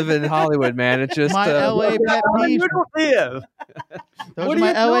don't live in Hollywood, man. It's just my LA pet peeves. Those are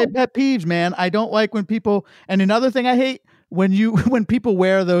my LA pet peeves, man. I don't like when people. And another thing I hate when people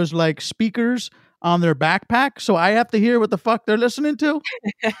wear those like speakers on their backpack, so I have to hear what the fuck they're listening to.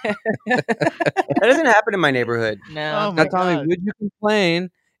 That doesn't happen in my neighborhood. No. Oh now, Tommy, would you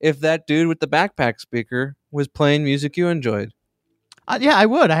complain if that dude with the backpack speaker was playing music you enjoyed? Yeah, I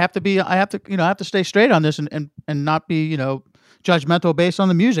would. I have to stay straight on this and not be, judgmental based on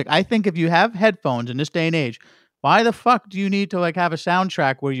the music. I think if you have headphones in this day and age, why the fuck do you need to like have a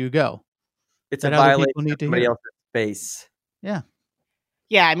soundtrack where you go? It's a violation of somebody else's space. Yeah.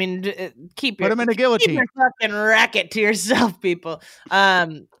 Yeah, I mean, put them in a guillotine. Keep your fucking racket to yourself, people. Now,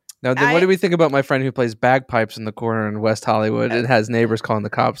 then what do we think about my friend who plays bagpipes in the corner in West Hollywood and has neighbors calling the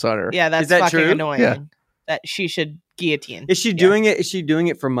cops on her? Yeah, that's fucking true? Annoying. Yeah. That she should guillotine. Is she doing it? Is she doing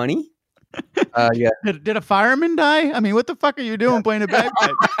it for money? Yeah. Did a fireman die? I mean, what the fuck are you doing playing a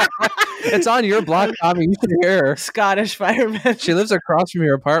bagpipe? It's on your block, Tommy. You should hear her. Scottish fireman. She lives across from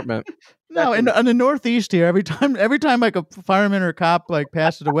your apartment. No, in the Northeast here, every time like a fireman or a cop like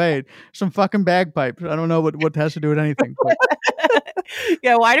passes away, some fucking bagpipes. I don't know what has to do with anything. But.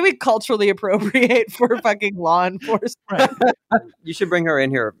 Yeah, why do we culturally appropriate for fucking law enforcement? You should bring her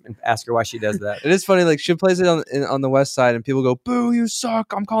in here and ask her why she does that. It is funny, like she plays it on the West Side, and people go, "Boo, you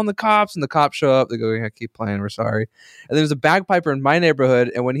suck! I'm calling the cops." And the cops show up. They go, "Yeah, keep playing. We're sorry." And there's a bagpiper in my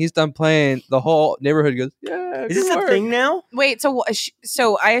neighborhood, and when he's done playing, the whole neighborhood goes, "Yeah." Is this a thing now? Wait,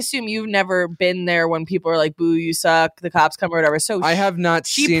 so I assume you've never been there when people are like, "Boo, you suck!" The cops come or whatever. So I have not.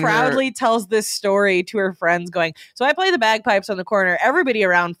 She proudly tells this story to her friends, going, "So I play the bagpipes on the corner. Everybody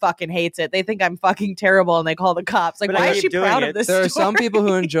around fucking hates it. They think I'm fucking terrible, and they call the cops." Like, but why is she proud of this? There are some people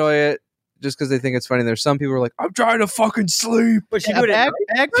who enjoy it just because they think it's funny. There's some people who are like, "I'm trying to fucking sleep," but she do it at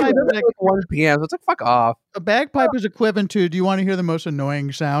bagpipe like 1 p.m. So it's like, fuck off. A bagpipe is equivalent to. Do you want to hear the most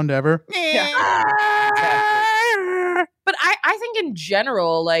annoying sound ever? Yeah. But I think in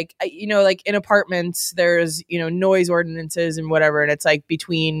general, like, like in apartments, there's, noise ordinances and whatever. And it's like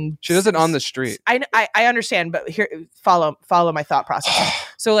between. She does it on the street. I understand, but here, follow my thought process.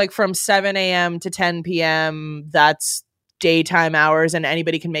 So like from 7 a.m. to 10 p.m., that's daytime hours and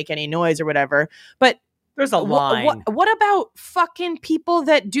anybody can make any noise or whatever. But there's a line. What about fucking people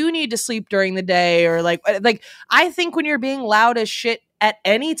that do need to sleep during the day? Or like I think when you're being loud as shit at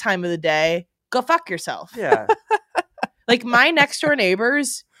any time of the day, go fuck yourself. Yeah. Like my next door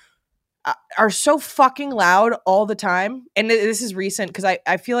neighbors are so fucking loud all the time. And this is recent because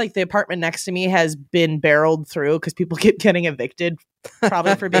I feel like the apartment next to me has been barreled through because people keep getting evicted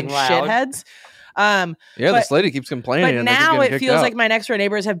probably for being shitheads. This lady keeps complaining. But now it feels like my next door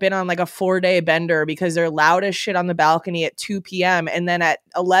neighbors have been on like a 4-day bender because they're loud as shit on the balcony at 2 p.m. And then at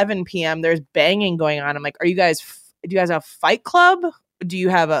 11 p.m. there's banging going on. I'm like, do you guys have a fight club?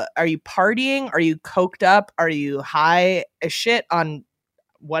 Are you partying? Are you coked up? Are you high as shit on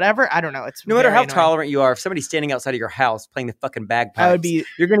whatever? I don't know. It's no matter how annoying. tolerant you are, if somebody's standing outside of your house playing the fucking bagpipes,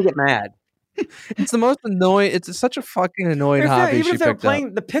 you're going to get mad. It's the most annoying. It's such a fucking annoying hobby. Even if they're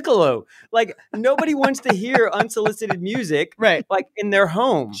playing the piccolo, like nobody wants to hear unsolicited music, right? Like in their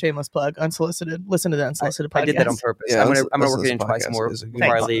home. Shameless plug, unsolicited. Listen to the unsolicited podcast. I did that on purpose. Yeah, I'm gonna work it in twice more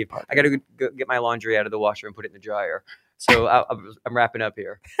before I leave. I got to go get my laundry out of the washer and put it in the dryer. So I'm wrapping up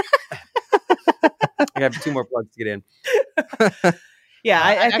here. I have 2 more plugs to get in. Yeah,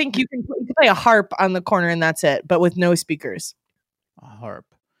 I think you can play a harp on the corner and that's it, but with no speakers. A harp.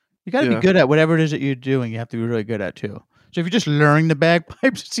 You got to be good at whatever it is that you're doing. You have to be really good at too. So if you're just learning the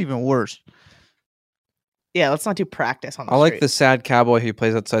bagpipes, it's even worse. Yeah, let's not do practice on the street. Like the sad cowboy who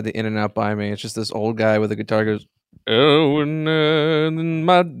plays outside the In-N-Out by me. It's just this old guy with a guitar goes, oh, and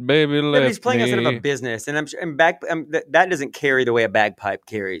my baby left me. He's playing outside of a business, and that doesn't carry the way a bagpipe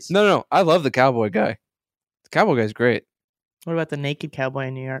carries. No. I love the cowboy guy. The cowboy guy's great. What about the naked cowboy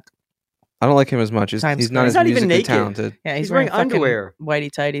in New York? I don't like him as much. He's not even naked. Talented. Yeah, he's wearing underwear,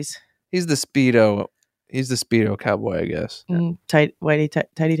 whitey tighties. He's the speedo. He's the speedo cowboy, I guess. Tight whitey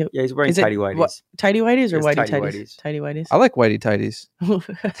tighty. Yeah, he's wearing tighty whities. Tighty whities or whitey tighties? Tighty whities. I like whitey tighties.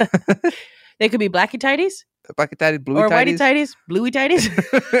 They could be blacky tighties, blacky tighties, bluey or tighties, whitey tighties, bluey tighties,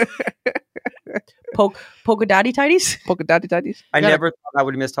 polka dotty tighties. Polka dotty tighties. I never thought I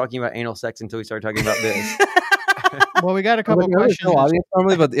would miss talking about anal sex until we started talking about this. Well, we got a couple questions.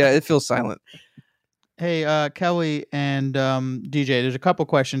 Normally, but yeah, it feels silent. Hey, Kelly and DJ, there's a couple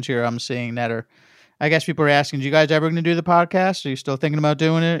questions here I'm seeing that are, I guess people are asking, do you guys ever going to do the podcast? Are you still thinking about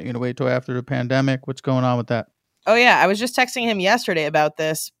doing it? You're going to wait till after the pandemic? What's going on with that? Oh, yeah. I was just texting him yesterday about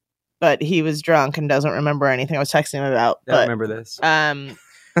this, but he was drunk and doesn't remember anything I was texting him about. I don't remember this.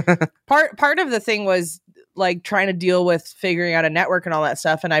 Part of the thing was like trying to deal with figuring out a network and all that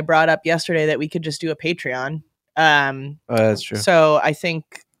stuff. And I brought up yesterday that we could just do a Patreon. That's true. So I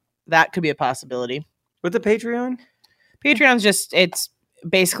think that could be a possibility. With the Patreon? Patreon's just, it's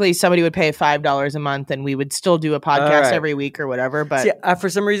basically somebody would pay $5 a month and we would still do a podcast every week or whatever. But see, for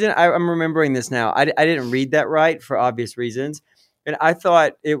some reason, I'm remembering this now. I didn't read that right for obvious reasons. And I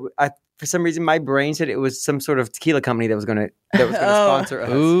thought for some reason, my brain said it was some sort of tequila company that was going to sponsor us.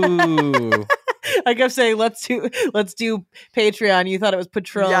 Ooh. I kept saying, let's do Patreon. You thought it was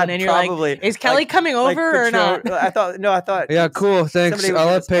Patron, and you're probably. Like, is Kelly coming over or not? I thought. Yeah, cool. Thanks. I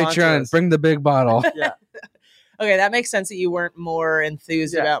love Patreon. Bring the big bottle. Yeah. Okay, that makes sense that you weren't more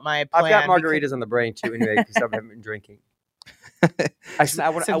enthused about my plan. I've got margaritas on the brain too, anyway, because I haven't been drinking. I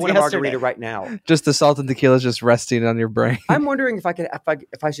want a margarita right now. Just the salt and tequila is just resting on your brain. I'm wondering if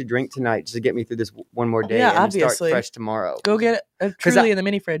I should drink tonight just to get me through this one more day and obviously. start fresh tomorrow. Go get a Truly in the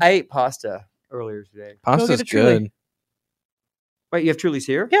mini fridge. I ate pasta earlier today. Pasta's good. Wait, you have Truly's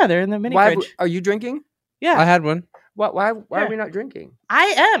here? Yeah, they're in the mini fridge. Are you drinking? Yeah. I had one. Why are we not drinking?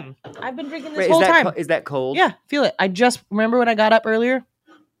 I am. I've been drinking this whole time. Is that cold? Yeah, feel it. I just remember when I got up earlier.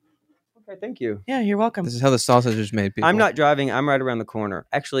 Okay, thank you. Yeah, you're welcome. This is how the sausage is made, people. I'm not driving. I'm right around the corner.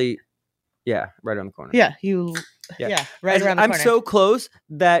 Actually, yeah, right around the corner. Yeah, right around the corner. I'm so close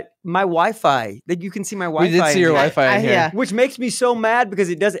that my Wi-Fi, that you can see my Wi-Fi. We did see your Wi-Fi in here. Yeah. Which makes me so mad because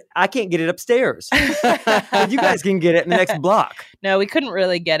I can't get it upstairs. You guys can get it in the next block. No, we couldn't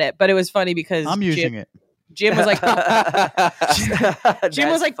really get it, but it was funny because I'm using it. Jim was like,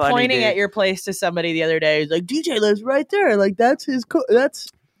 pointing at your place to somebody the other day. He's like, DJ lives right there. Like that's that's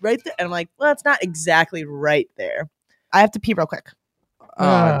right there. And I'm like, well, it's not exactly right there. I have to pee real quick.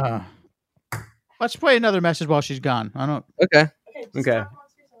 Let's play another message while she's gone. I don't. Okay.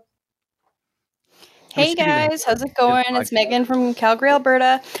 Hey guys, how's it going? It's Megan from Calgary,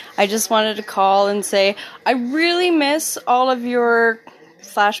 Alberta. I just wanted to call and say I really miss all of your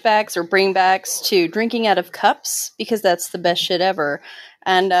flashbacks or bringbacks to drinking out of cups because that's the best shit ever.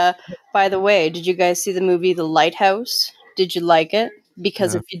 And by the way, did you guys see the movie The Lighthouse? Did you like it?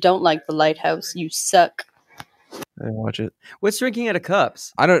 Because if you don't like The Lighthouse, you suck. I didn't watch it. What's drinking out of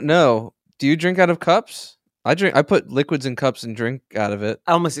cups? I don't know. Do you drink out of cups? I put liquids in cups and drink out of it.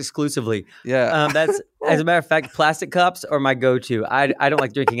 Almost exclusively. Yeah. That's, as a matter of fact, plastic cups are my go-to. I don't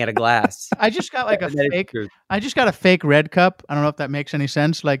like drinking out of glass. I just got like I just got a fake red cup. I don't know if that makes any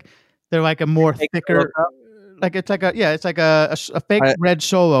sense. Like they're like a more thicker. Like it's like a fake red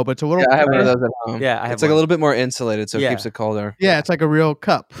Solo, but it's a little. Yeah, I have one of those at home. Yeah, I have it's like a little bit more insulated, so it Yeah. keeps it colder. Yeah, it's like a real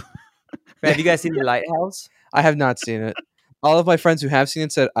cup. Have you guys seen The Lighthouse? I have not seen it. All of my friends who have seen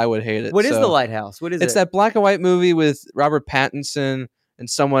it said I would hate it. What is so- The Lighthouse? What is It's it? that black and white movie with Robert Pattinson and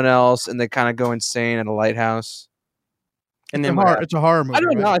someone else, and they kind of go insane at a lighthouse. And It's then a horror, it's a horror movie. I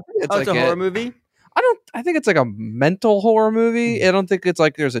don't know. right? I think it's it's a like horror movie? I think it's like a mental horror movie. I don't think it's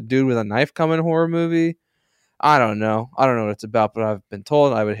like there's a dude with a knife coming horror movie. I don't know. I don't know what it's about, but I've been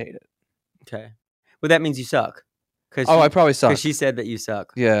told I would hate it. Okay. Well, that means you suck. I probably suck. Because she said that you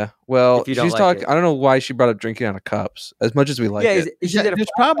suck. Yeah. Well, If you don't she's like talking. it. I don't know why she brought up drinking out of cups. As much as we like it. Is she at a There's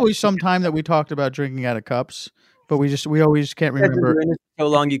probably some time that we talked about drinking out of cups, but we always can't You've been remember. doing this for so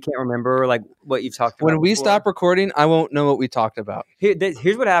long you can't remember like what you've talked about. When we before. stop recording, I won't know what we talked about.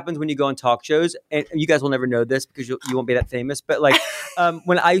 Here's what happens when you go on talk shows, and you guys will never know this because you won't be that famous. But like,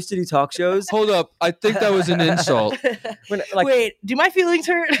 when I used to do talk shows, Hold up. I think that was an insult. Wait, do my feelings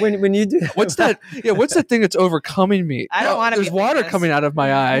hurt? when you do What's that? Yeah, what's that thing that's overcoming me? I don't wanna There's be water famous. coming out of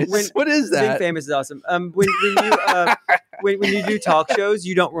my eyes. What is being that? famous is awesome. When you do talk shows,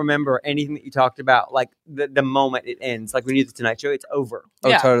 you don't remember anything that you talked about. Like the moment it ends, like when you do the Tonight Show, it's over. Oh,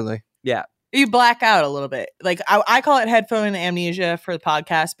 Yeah. totally. Yeah. You black out a little bit. Like I call it headphone amnesia for the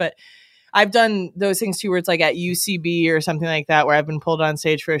podcast, but I've done those things too where it's like at UCB or something like that where I've been pulled on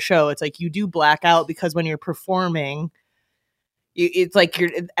stage for a show. It's like you do black out because when you're performing, it's like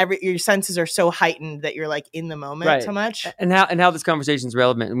your senses are so heightened that you're like in the moment Right. so much. And how this conversation is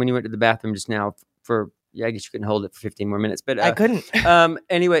relevant. And when you went to the bathroom just now I guess you couldn't hold it for 15 more minutes, but I couldn't.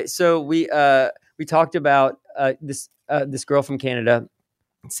 Anyway, so we talked about this girl from Canada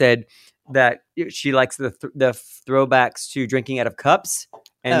said that she likes the throwbacks to drinking out of cups,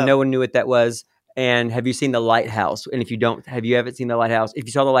 and no one knew what that was. And have you seen The Lighthouse? And if you haven't seen The Lighthouse? If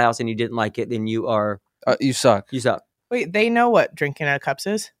you saw The Lighthouse and you didn't like it, then you You suck. you suck. Wait, they know what drinking out of cups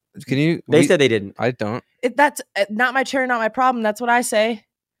is? Can you? They said they didn't. I don't. That's not my chair, not my problem. That's what I say.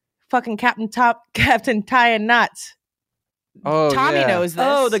 Fucking Captain tying knots. Oh, Tommy yeah. knows this.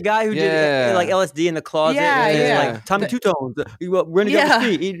 Oh, the guy who Yeah. did like LSD in the closet. Yeah, and yeah. Like Tommy Two Tones. Running down the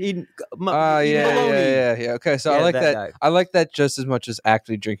street. Eating Yeah. Okay, so I Yeah, like that that. guy. I like that just as much as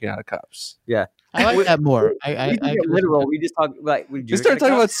actually drinking out of cups. Yeah. I like that more. We didn't get literal. We just talked like we You started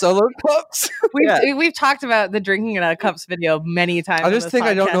talking about solo cups. We've talked about the drinking out of cups video many times. I on just this think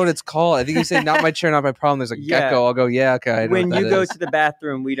I don't know what podcast. it's called. I think you say "not my chair, not my problem." There's a Yeah. gecko. I'll go, yeah, okay. I know When what you that go is. to the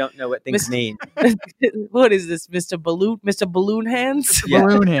bathroom, we don't know what things mean. What is this, Mr. Balloon Hands? Yeah.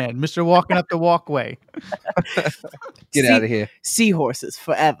 Balloon hand, Mr. Walking up the walkway. Get out of here. Seahorses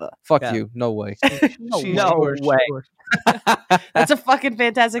forever. Fuck Yeah. you. No way. No way. That's a fucking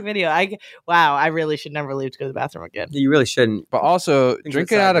fantastic video. I really should never leave to go to the bathroom again. You really shouldn't. But also, Things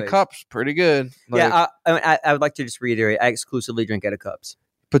drinking went out of sideways. cups, pretty good. Like, Yeah, I would like to just reiterate. I exclusively drink out of cups.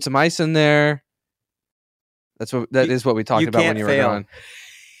 put some ice in there. That is what we talked you about when can't you fail. were gone.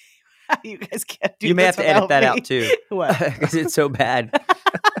 You guys can't do You may have this to edit without that me. out too, What? because it's so bad.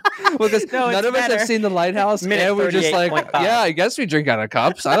 Well, because No, it's none of us better. have seen The Lighthouse, Minute and we're just like, 38.5. yeah, I guess we drink out of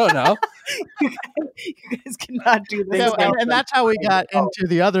cups. I don't know. You guys cannot do this. So, and that's how we got into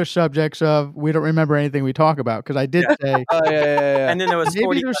the other subjects of we don't remember anything we talk about because I did say Oh yeah. And then there was Maybe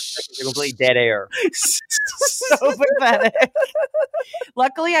 40 there's- seconds of complete dead air. So pathetic.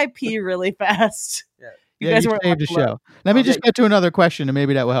 Luckily, I pee really fast. You yeah, guys you were saved the show. Let me just get to another question and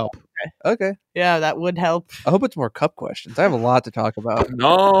maybe that will help. Okay. Yeah, that would help. I hope it's more cup questions. I have a lot to talk about.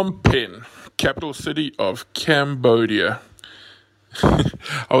 Phnom Penh, capital city of Cambodia.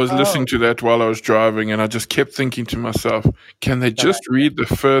 I was listening to that while I was driving, and I just kept thinking to myself, can they just read the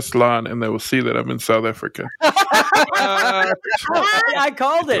first line and they will see that I'm in South Africa? I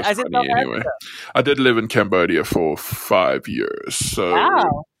called it. I said, Funny, anyway. I did live in Cambodia for 5 years. So,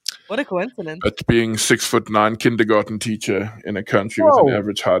 Wow. What a coincidence. but being 6'9" kindergarten teacher in a country with an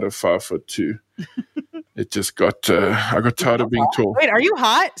average height of 5'2", it just got. I got tired of being tall. Wait, are you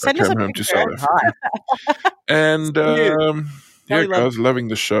hot? I Send us came a home to picture. South Africa. And yeah, guys, loving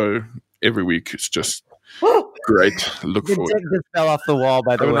the show every week. It's just great. Look The forward. dick just fell off the wall,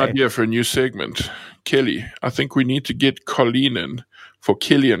 by I the have an way. idea for a new segment. Kelly, I think we need to get Colleen in for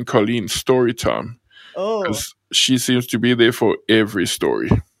Kelly and Colleen's story time. Oh, Because she seems to be there for every story.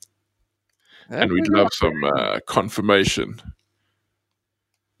 And we'd love some confirmation.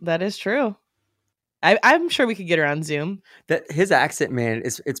 that is true. I'm sure we could get her on Zoom. That his accent, man,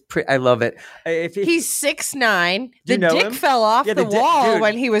 it's pretty. I love it. He's 6'9". The you know dick him? fell off Yeah, the wall dude,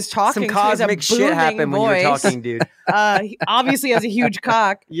 when he was talking. some so he's a cosmic shit booming happened when you were voice. talking, dude. He obviously has a huge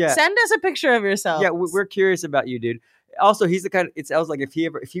cock. Yeah. Send us a picture of yourself. Yeah, we're curious about you, dude. Also, he's the kind of, it sounds like if he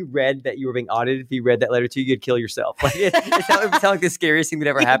read that you were being audited, if he read that letter to you, you'd kill yourself. Like it sounded like the scariest thing that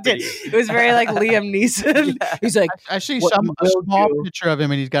ever happened to you. It was very like Liam Neeson. Yeah. He's like, I see What a you will small do- picture of him,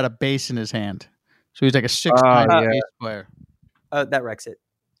 and he's got a bass in his hand. So he's like a 6'9" bass player. That wrecks it.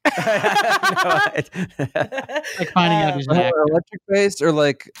 Like finding out he's an An actor. electric bass or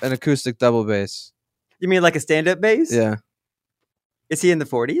like an acoustic double bass? You mean like a stand-up bass? Yeah. Is he in the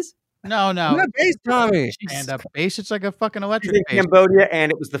 40s? No. Not bass, Tommy. Stand up bass. It's like a fucking He's electric in bass. Cambodia,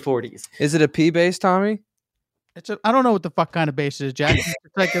 and it was the 40s. Is it a P bass, Tommy? I don't know what the fuck kind of bass it is, Jack. It's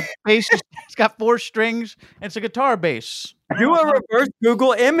like a bass. It's got 4 strings. And it's a guitar bass. Do a reverse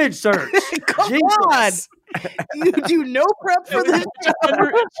Google image search. Come on. You do no prep for this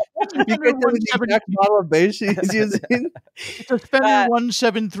job. You get the exact model of bass he's using. It's a Fender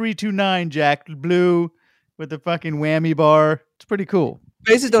 17329, Jack. Blue with the fucking whammy bar. It's pretty cool.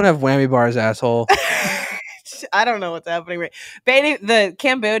 Basses don't have whammy bars, asshole. I don't know what's happening. The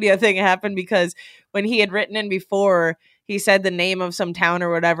Cambodia thing happened because when he had written in before, he said the name of some town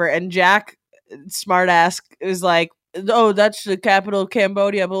or whatever, and Jack, smartass, was like, "Oh, that's the capital of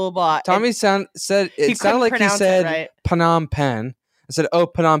Cambodia." Blah blah blah. Tommy said it sounded like he said right. Phnom Penh. I said, "Oh,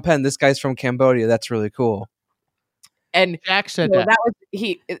 Phnom Penh. This guy's from Cambodia. That's really cool." And Jack said that was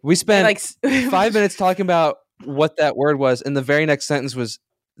he. We spent like 5 minutes talking about what that word was, and the very next sentence was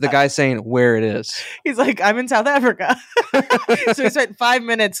the guy saying where it is. He's like, "I'm in South Africa." So we spent 5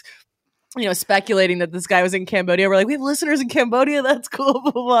 minutes, speculating that this guy was in Cambodia. We're like, we have listeners in Cambodia. That's cool.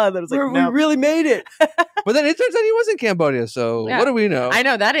 Blah blah blah. And I was like, We really made it. But then it turns out he was in Cambodia. So Yeah. what do we know? I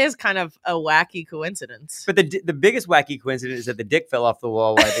know that is kind of a wacky coincidence. But the biggest wacky coincidence is that the dick fell off the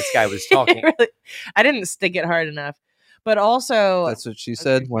wall while this guy was talking. Really, I didn't stick it hard enough. But also, That's what she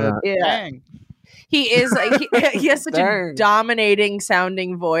said. Why not? yeah, Dang. he is. He has such a Dang. dominating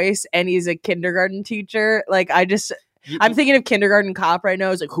sounding voice, and he's a kindergarten teacher. Like I'm thinking of Kindergarten Cop right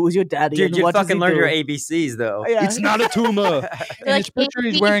now. It's like, who's your daddy? Dude, and you what does fucking he learned do? your ABCs though. Yeah. It's not a tumor. In his picture,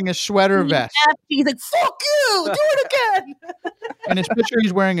 he's wearing a sweater vest. He's like, fuck you, do it again. In his picture,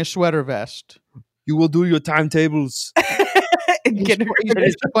 he's wearing a sweater vest. You will do your timetables. In kindergarten.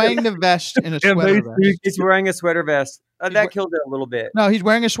 He's playing the vest in a sweater vest. He's wearing a sweater vest. That killed it a little bit. No, he's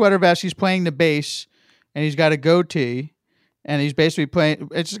wearing a sweater vest. He's playing the bass, and he's got a goatee, and he's basically playing.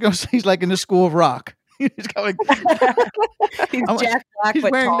 It's just goes. He's like in the School of Rock. He's going. He's I'm- Jack Black, He's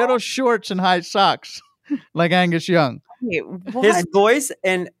but wearing tall. little shorts and high socks, like Angus Young. Wait, what? His voice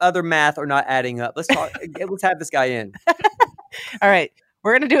and other math are not adding up. Let's talk. Let's have this guy in. All right,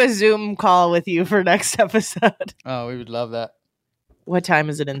 we're gonna do a Zoom call with you for next episode. Oh, we would love that. What time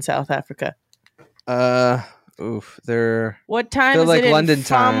is it in South Africa? They're What time They're is like it London in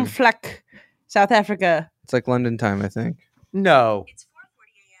time. Fleck, South Africa? it's like London time, I think. No.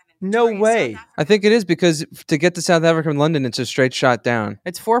 No way. I think it is because to get to South Africa from London, it's a straight shot down.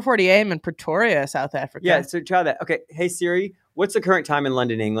 It's 4:40 a.m. in Pretoria, South Africa. Yeah, so try that. Okay. Hey Siri, what's the current time in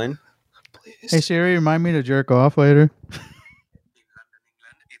London, England? Hey Siri, remind me to jerk off later.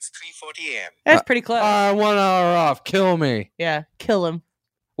 It's 3:40 a.m. That's pretty close. 1 hour off. Kill me. Yeah, kill him.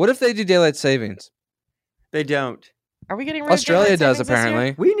 What if they do daylight savings? They don't. Are we getting rid Australia of does, daylight savings this year?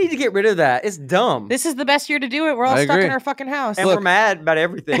 apparently. We need to get rid of that. It's dumb. This is the best year to do it. We're all I stuck agree. in our fucking house. and Look. we're mad about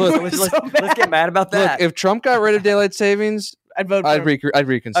everything. Look. So let's get mad about that. Look, if Trump got rid of daylight savings, I'd vote for I'd, him. I'd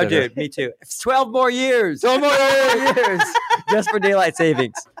reconsider. Oh, dude, me too. 12 more years. 12 more years just for daylight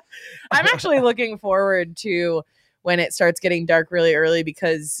savings. I'm actually looking forward to when it starts getting dark really early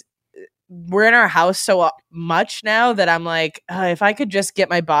because we're in our house so much now that I'm like, if I could just get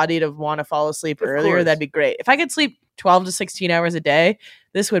my body to want to fall asleep Of earlier, course. that'd be great. If I could sleep 12 to 16 hours a day,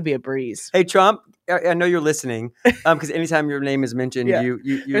 this would be a breeze. Hey, Trump, I know you're listening because anytime your name is mentioned, Yeah. you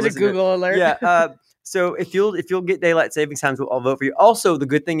There's a listen to it. Google alert. Yeah. So if you'll get daylight savings times, I'll vote for you. Also, the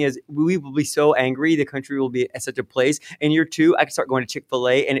good thing is we will be so angry, the country will be at such a place. In year 2, I can start going to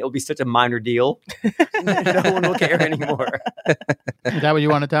Chick-fil-A, and it will be such a minor deal. No one will care anymore. Is that what you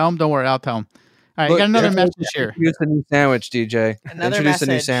want to tell him? Don't worry, I'll tell him. All right, you got another message here. Introduce a new sandwich, DJ. Another Introduce a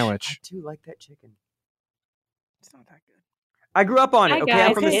new message. sandwich. I do like that chicken. It's not that good. I grew up on it. Hi Okay, I'm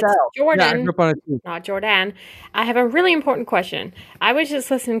guys, from the it's South. Yeah, I Jordan, grew up on it too. not Jordan. I have a really important question. I was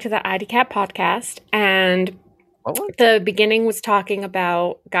just listening to the IDCAP podcast, and The beginning was talking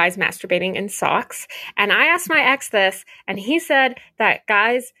about guys masturbating in socks. And I asked my ex this, and he said that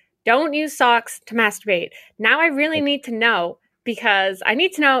guys don't use socks to masturbate. Now I really need to know, because I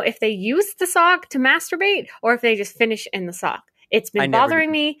need to know if they use the sock to masturbate or if they just finish in the sock. It's been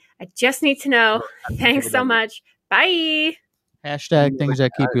bothering me. I just need to know. Thanks so much. Bye. Hashtag things that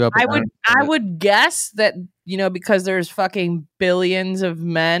keep you up at night. I would guess that, because there's fucking billions of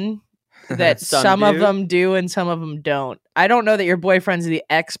men, that some of them do and some of them don't. I don't know that your boyfriend's the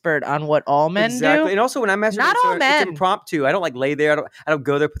expert on what all men do. And also when I masturbate, not all men. It's impromptu. I don't lay there. I don't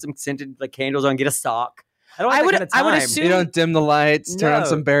go there, put some scented candles on, get a sock. I would assume you don't dim the lights, turn on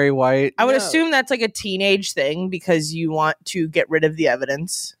some Barry White. I would assume that's like a teenage thing because you want to get rid of the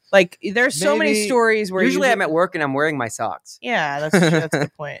evidence. Like there's so many stories where usually I'm at work and I'm wearing my socks. Yeah, that's the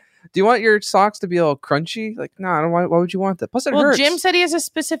point. Do you want your socks to be all crunchy? Like, no, I don't want. Why would you want that? Plus, it hurts. Jim said he has a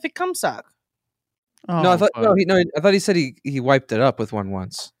specific cum sock. Oh, no, I thought he said he wiped it up with one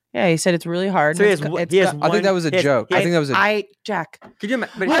once. Yeah, he said it's really hard. So I think that was a joke. Jack. Could you?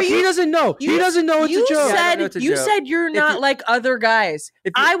 But he doesn't know. He doesn't know it's a joke. You said you're not like other guys.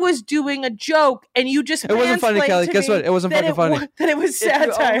 I was doing a joke, and you just it wasn't funny, Kelly. Guess what? It wasn't fucking funny. That it was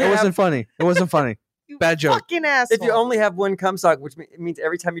satire. It wasn't funny. It wasn't funny. Bad joke. Fucking asshole. If you only have one cum sock, which means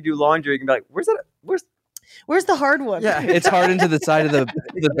every time you do laundry, you can be like, Where's the hard one? Yeah, it's hardened to the side of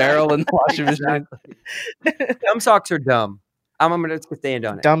the barrel in the washing machine. Cum socks are dumb. I'm gonna stand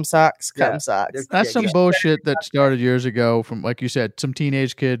on it. Dumb socks, cum socks. That's some bullshit that started years ago from, like you said, some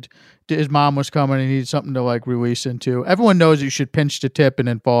teenage kid. His mom was coming and he needed something to release into. Everyone knows you should pinch the tip and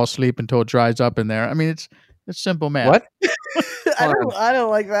then fall asleep until it dries up in there. I mean, it's simple math. What? I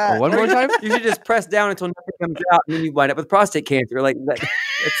don't like that. One more time? You should just press down until nothing comes out, and then you wind up with prostate cancer. Like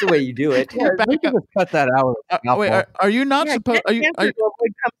that's the way you do it. Cut that out. Wait, are you not supposed?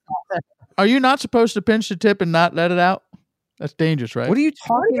 Are you not supposed to pinch the tip and not let it out? That's dangerous, right? What are you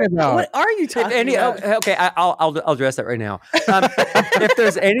talking about? What are you talking about? Okay, I'll address that right now. If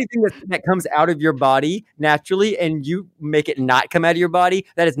there's anything that comes out of your body naturally and you make it not come out of your body,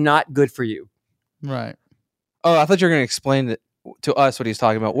 that is not good for you. Right. Oh, I thought you were going to explain it to us what he's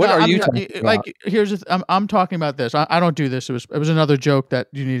talking about. What are you talking about? Like, here's I'm talking about this. I don't do this. It was another joke that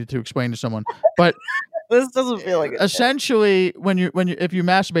you needed to explain to someone. But this doesn't feel like it. Essentially, if you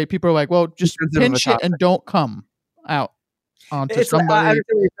masturbate, people are like, well, just pinch it and don't come out onto somebody. I understand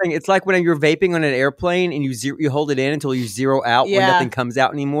what you're saying. It's like when you're vaping on an airplane and you hold it in until you zero out when nothing comes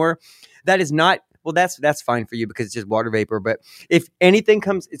out anymore. That is not that's fine for you because it's just water vapor. But if anything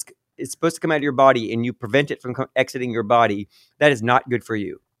comes, it's supposed to come out of your body and you prevent it from exiting your body. That is not good for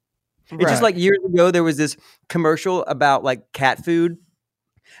you. It's just like years ago, there was this commercial about like cat food.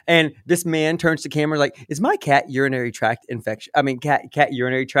 And this man turns to camera like, is my cat urinary tract infection? I mean, cat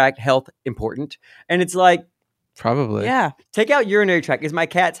urinary tract health important? And it's like, probably. Yeah. Take out urinary tract. Is my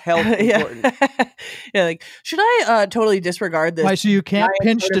cat's health important? Yeah. Like, should I totally disregard this? Why, so you can't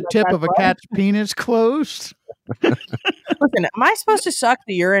pinch the tip of a cat's penis closed? Listen, am I supposed to suck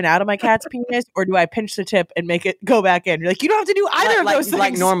the urine out of my cat's penis, or do I pinch the tip and make it go back in? You're like, you don't have to do either of those things.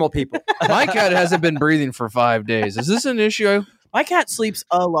 Like normal people. My cat hasn't been breathing for 5 days. Is this an issue? My cat sleeps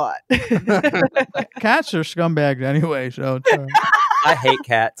a lot. Cats are scumbags anyway, so I hate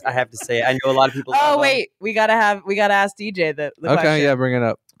cats. I have to say, I know a lot of people. Oh wait, we gotta ask DJ the okay, question. Yeah, bring it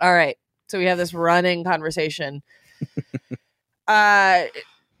up. All right, so we have this running conversation.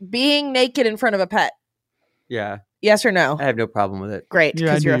 Being naked in front of a pet. Yeah. Yes or no? I have no problem with it. Great.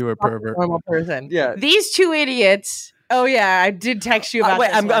 Yeah, I knew you're you were a pervert. Normal person. Yeah. These two idiots. Oh yeah, I did text you about. Wait,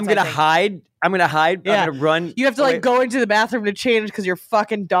 this I'm gonna hide. I'm gonna hide. Yeah. I'm gonna run. You have to go into the bathroom to change because you're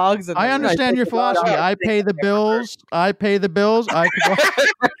fucking dogs. I understand your philosophy. I pay the bills. I could.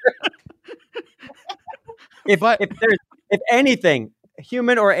 If anything,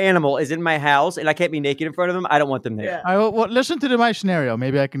 human or animal is in my house and I can't be naked in front of them, I don't want them there. Yeah. Well, listen to my scenario.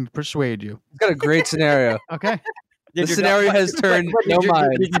 Maybe I can persuade you. It's got a great scenario. Okay. The scenario has turned no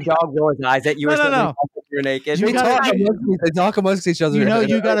mind. Did your dog roll his eyes at you? No. You're naked. They talk amongst each other. You know,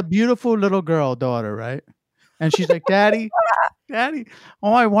 you got a beautiful little daughter, right? And she's like, Daddy,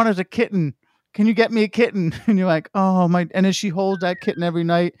 all I want is a kitten. Can you get me a kitten? And you're like, oh my. And then she holds that kitten every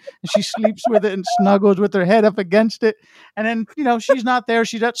night and she sleeps with it and snuggles with her head up against it. And then, she's not there.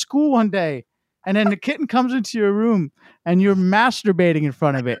 She's at school one day. And then the kitten comes into your room and you're masturbating in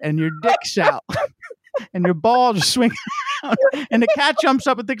front of it and your dick's out. And your balls are swinging around, and the cat jumps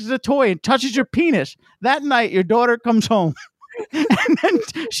up and thinks it's a toy and touches your penis. That night, your daughter comes home, and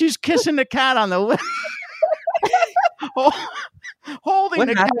then she's kissing the cat on the lips, holding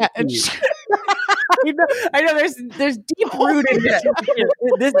the cat. And I know. There's deep root in this.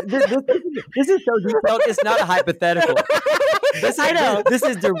 This is so detailed. It's not a hypothetical. I know. This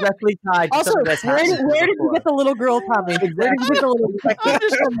is directly tied to Also, something that's where happening. did you get the little girl, Tommy? Where did you get the little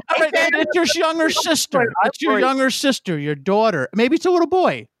It's your younger sister. It's your younger sister, your daughter. Maybe it's a little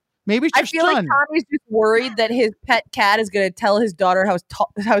boy. Maybe it's your I feel son. like Tommy's just worried that his pet cat is going to tell his daughter how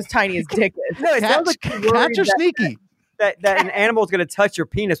tiny his dick is. No, it sounds like Cats are sneaky. That an animal is going to touch your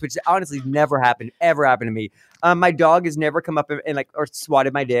penis, which honestly never happened to me. My dog has never come up and like or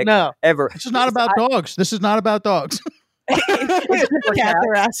swatted my dick. No, ever. This is not about dogs. This is not about dogs. Cats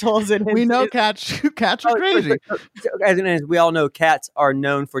are assholes. We know cats. Cats are crazy, as we all know, cats are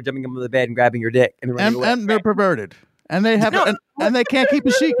known for jumping up on the bed and grabbing your dick and running away. and they're perverted, and they have and they can't keep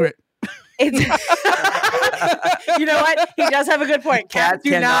a secret. You know what? He does have a good point. Cats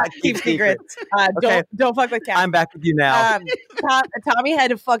do not keep secrets. Don't fuck with cats. I'm back with you now. Tommy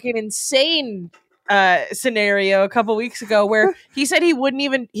had a fucking insane scenario a couple weeks ago where he said he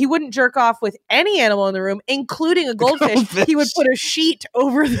wouldn't jerk off with any animal in the room, including a goldfish. He would put a sheet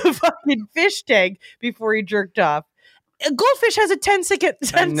over the fucking fish tank before he jerked off. A goldfish has a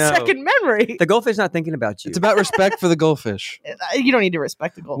 10-second memory. The goldfish not thinking about you. It's about respect for the goldfish. You don't need to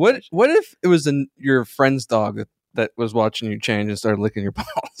respect the goldfish. What if it was your friend's dog that was watching you change and started licking your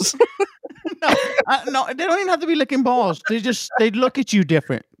balls? No, they don't even have to be licking balls. They look at you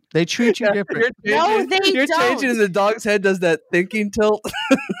different. They treat you different. No, You're don't. changing and the dog's head does that thinking tilt.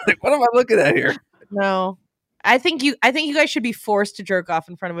 Like, what am I looking at here? No. I think you guys should be forced to jerk off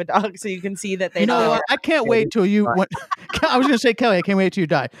in front of a dog so you can see that they know what? I can't wait till you. I was going to say, Kelly, I can't wait till you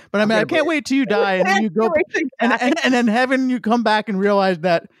die. But I mean, I can't wait till you die, and then you go, and then heaven, you come back and realize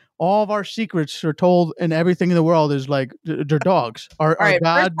that all of our secrets are told, and everything in the world is like they're dogs. Our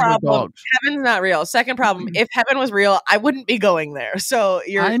gods are dogs. Heaven's not real. Second problem: if heaven was real, I wouldn't be going there. So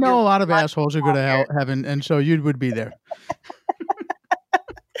I know a lot of assholes who go to heaven, and so you would be there.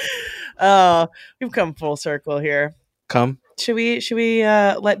 Oh, we've come full circle here. Come. Should we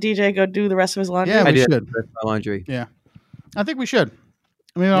let DJ go do the rest of his laundry? Yeah, we should. My laundry. Yeah, I think we should.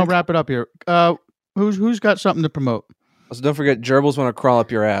 I mean, I'll wrap it up here. Who's got something to promote? So don't forget, gerbils want to crawl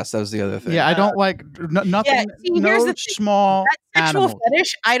up your ass. That was the other thing. Yeah, I don't like nothing. Yeah, see, here's the small that sexual animals.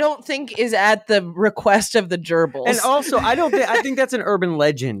 fetish. I don't think is at the request of the gerbils. And also, I think that's an urban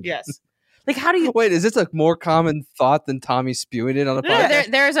legend. Yes. Like, how do you wait? Is this a more common thought than Tommy spewing it on a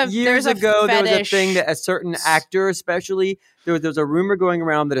podcast? Years ago, there was a thing that a certain actor, especially there was a rumor going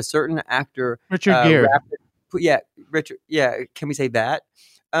around that a certain actor, Richard Gere. Richard. Yeah, can we say that?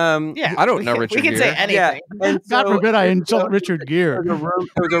 Yeah, I don't know Richard We can Gere. say anything. Yeah. And God forbid I insult Richard Gere. There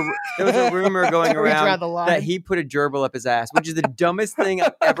was a rumor going around that he put a gerbil up his ass, which is the dumbest thing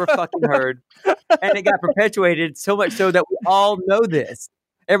I've ever fucking heard. And it got perpetuated so much so that we all know this.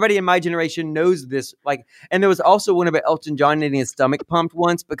 Everybody in my generation knows this. And there was also one about Elton John getting his stomach pumped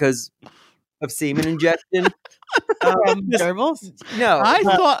once because of semen injection. Gerbils? No. I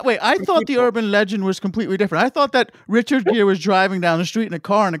thought the urban legend was completely different. I thought that Richard Gere was driving down the street in a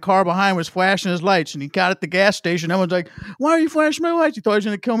car, and the car behind was flashing his lights, and he got at the gas station. Everyone's like, "Why are you flashing my lights?" He thought he was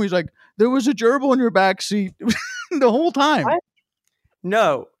going to kill me. He's like, "There was a gerbil in your back seat the whole time." What?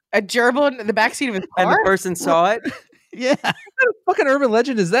 No. A gerbil in the backseat of his car? And the person saw it? Yeah. What kind of fucking urban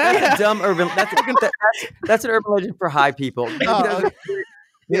legend is that? That's a dumb urban. That's an urban legend for high people.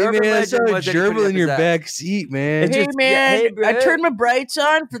 Hey man, I saw a gerbil in your back seat, man. Hey man, I turned my brights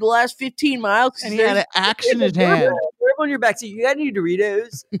on for the last 15 miles. And he had an axe in his hand. Gerbil in your back seat. You got any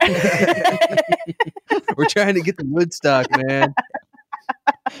Doritos? We're trying to get the Woodstock, man.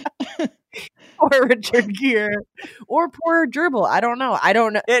 Or Richard Gere, or poor gerbil. I don't know.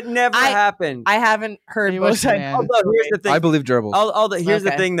 It never happened. I haven't heard both sides. Although here's the thing. I believe gerbils. Here's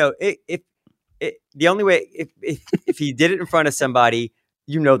the thing, though. The only way if he did it in front of somebody,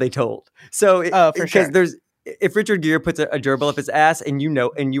 you know they told. So for sure. Because if Richard Gere puts a gerbil up his ass and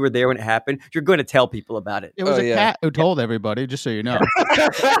you were there when it happened, you're going to tell people about it. It was a cat who told everybody, just so you know.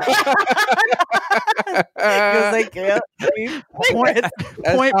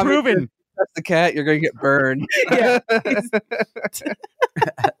 Point proven. That's the cat. You're going to get burned. Yeah.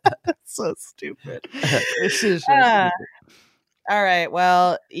 So stupid. This is so stupid. All right.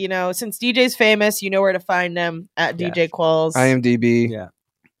 Well, since DJ's famous, you know where to find them at DJ Qualls. IMDb. Yeah.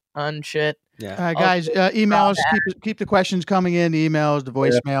 On shit. Yeah. Guys, emails. Keep the questions coming in. The emails, the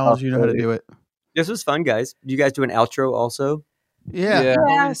voicemails. You know how to do it. This was fun, guys. Do you guys do an outro also?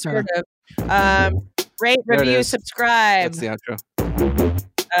 Yeah. Sort of. Rate, review, subscribe. That's the outro.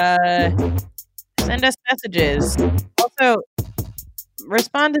 Send us messages. Also,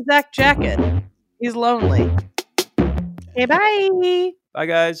 respond to Zach Jacket. He's lonely. Okay, bye. Bye,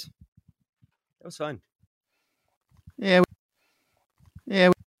 guys. That was fun. Yeah.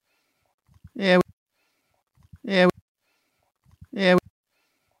 Yeah. Yeah. Yeah.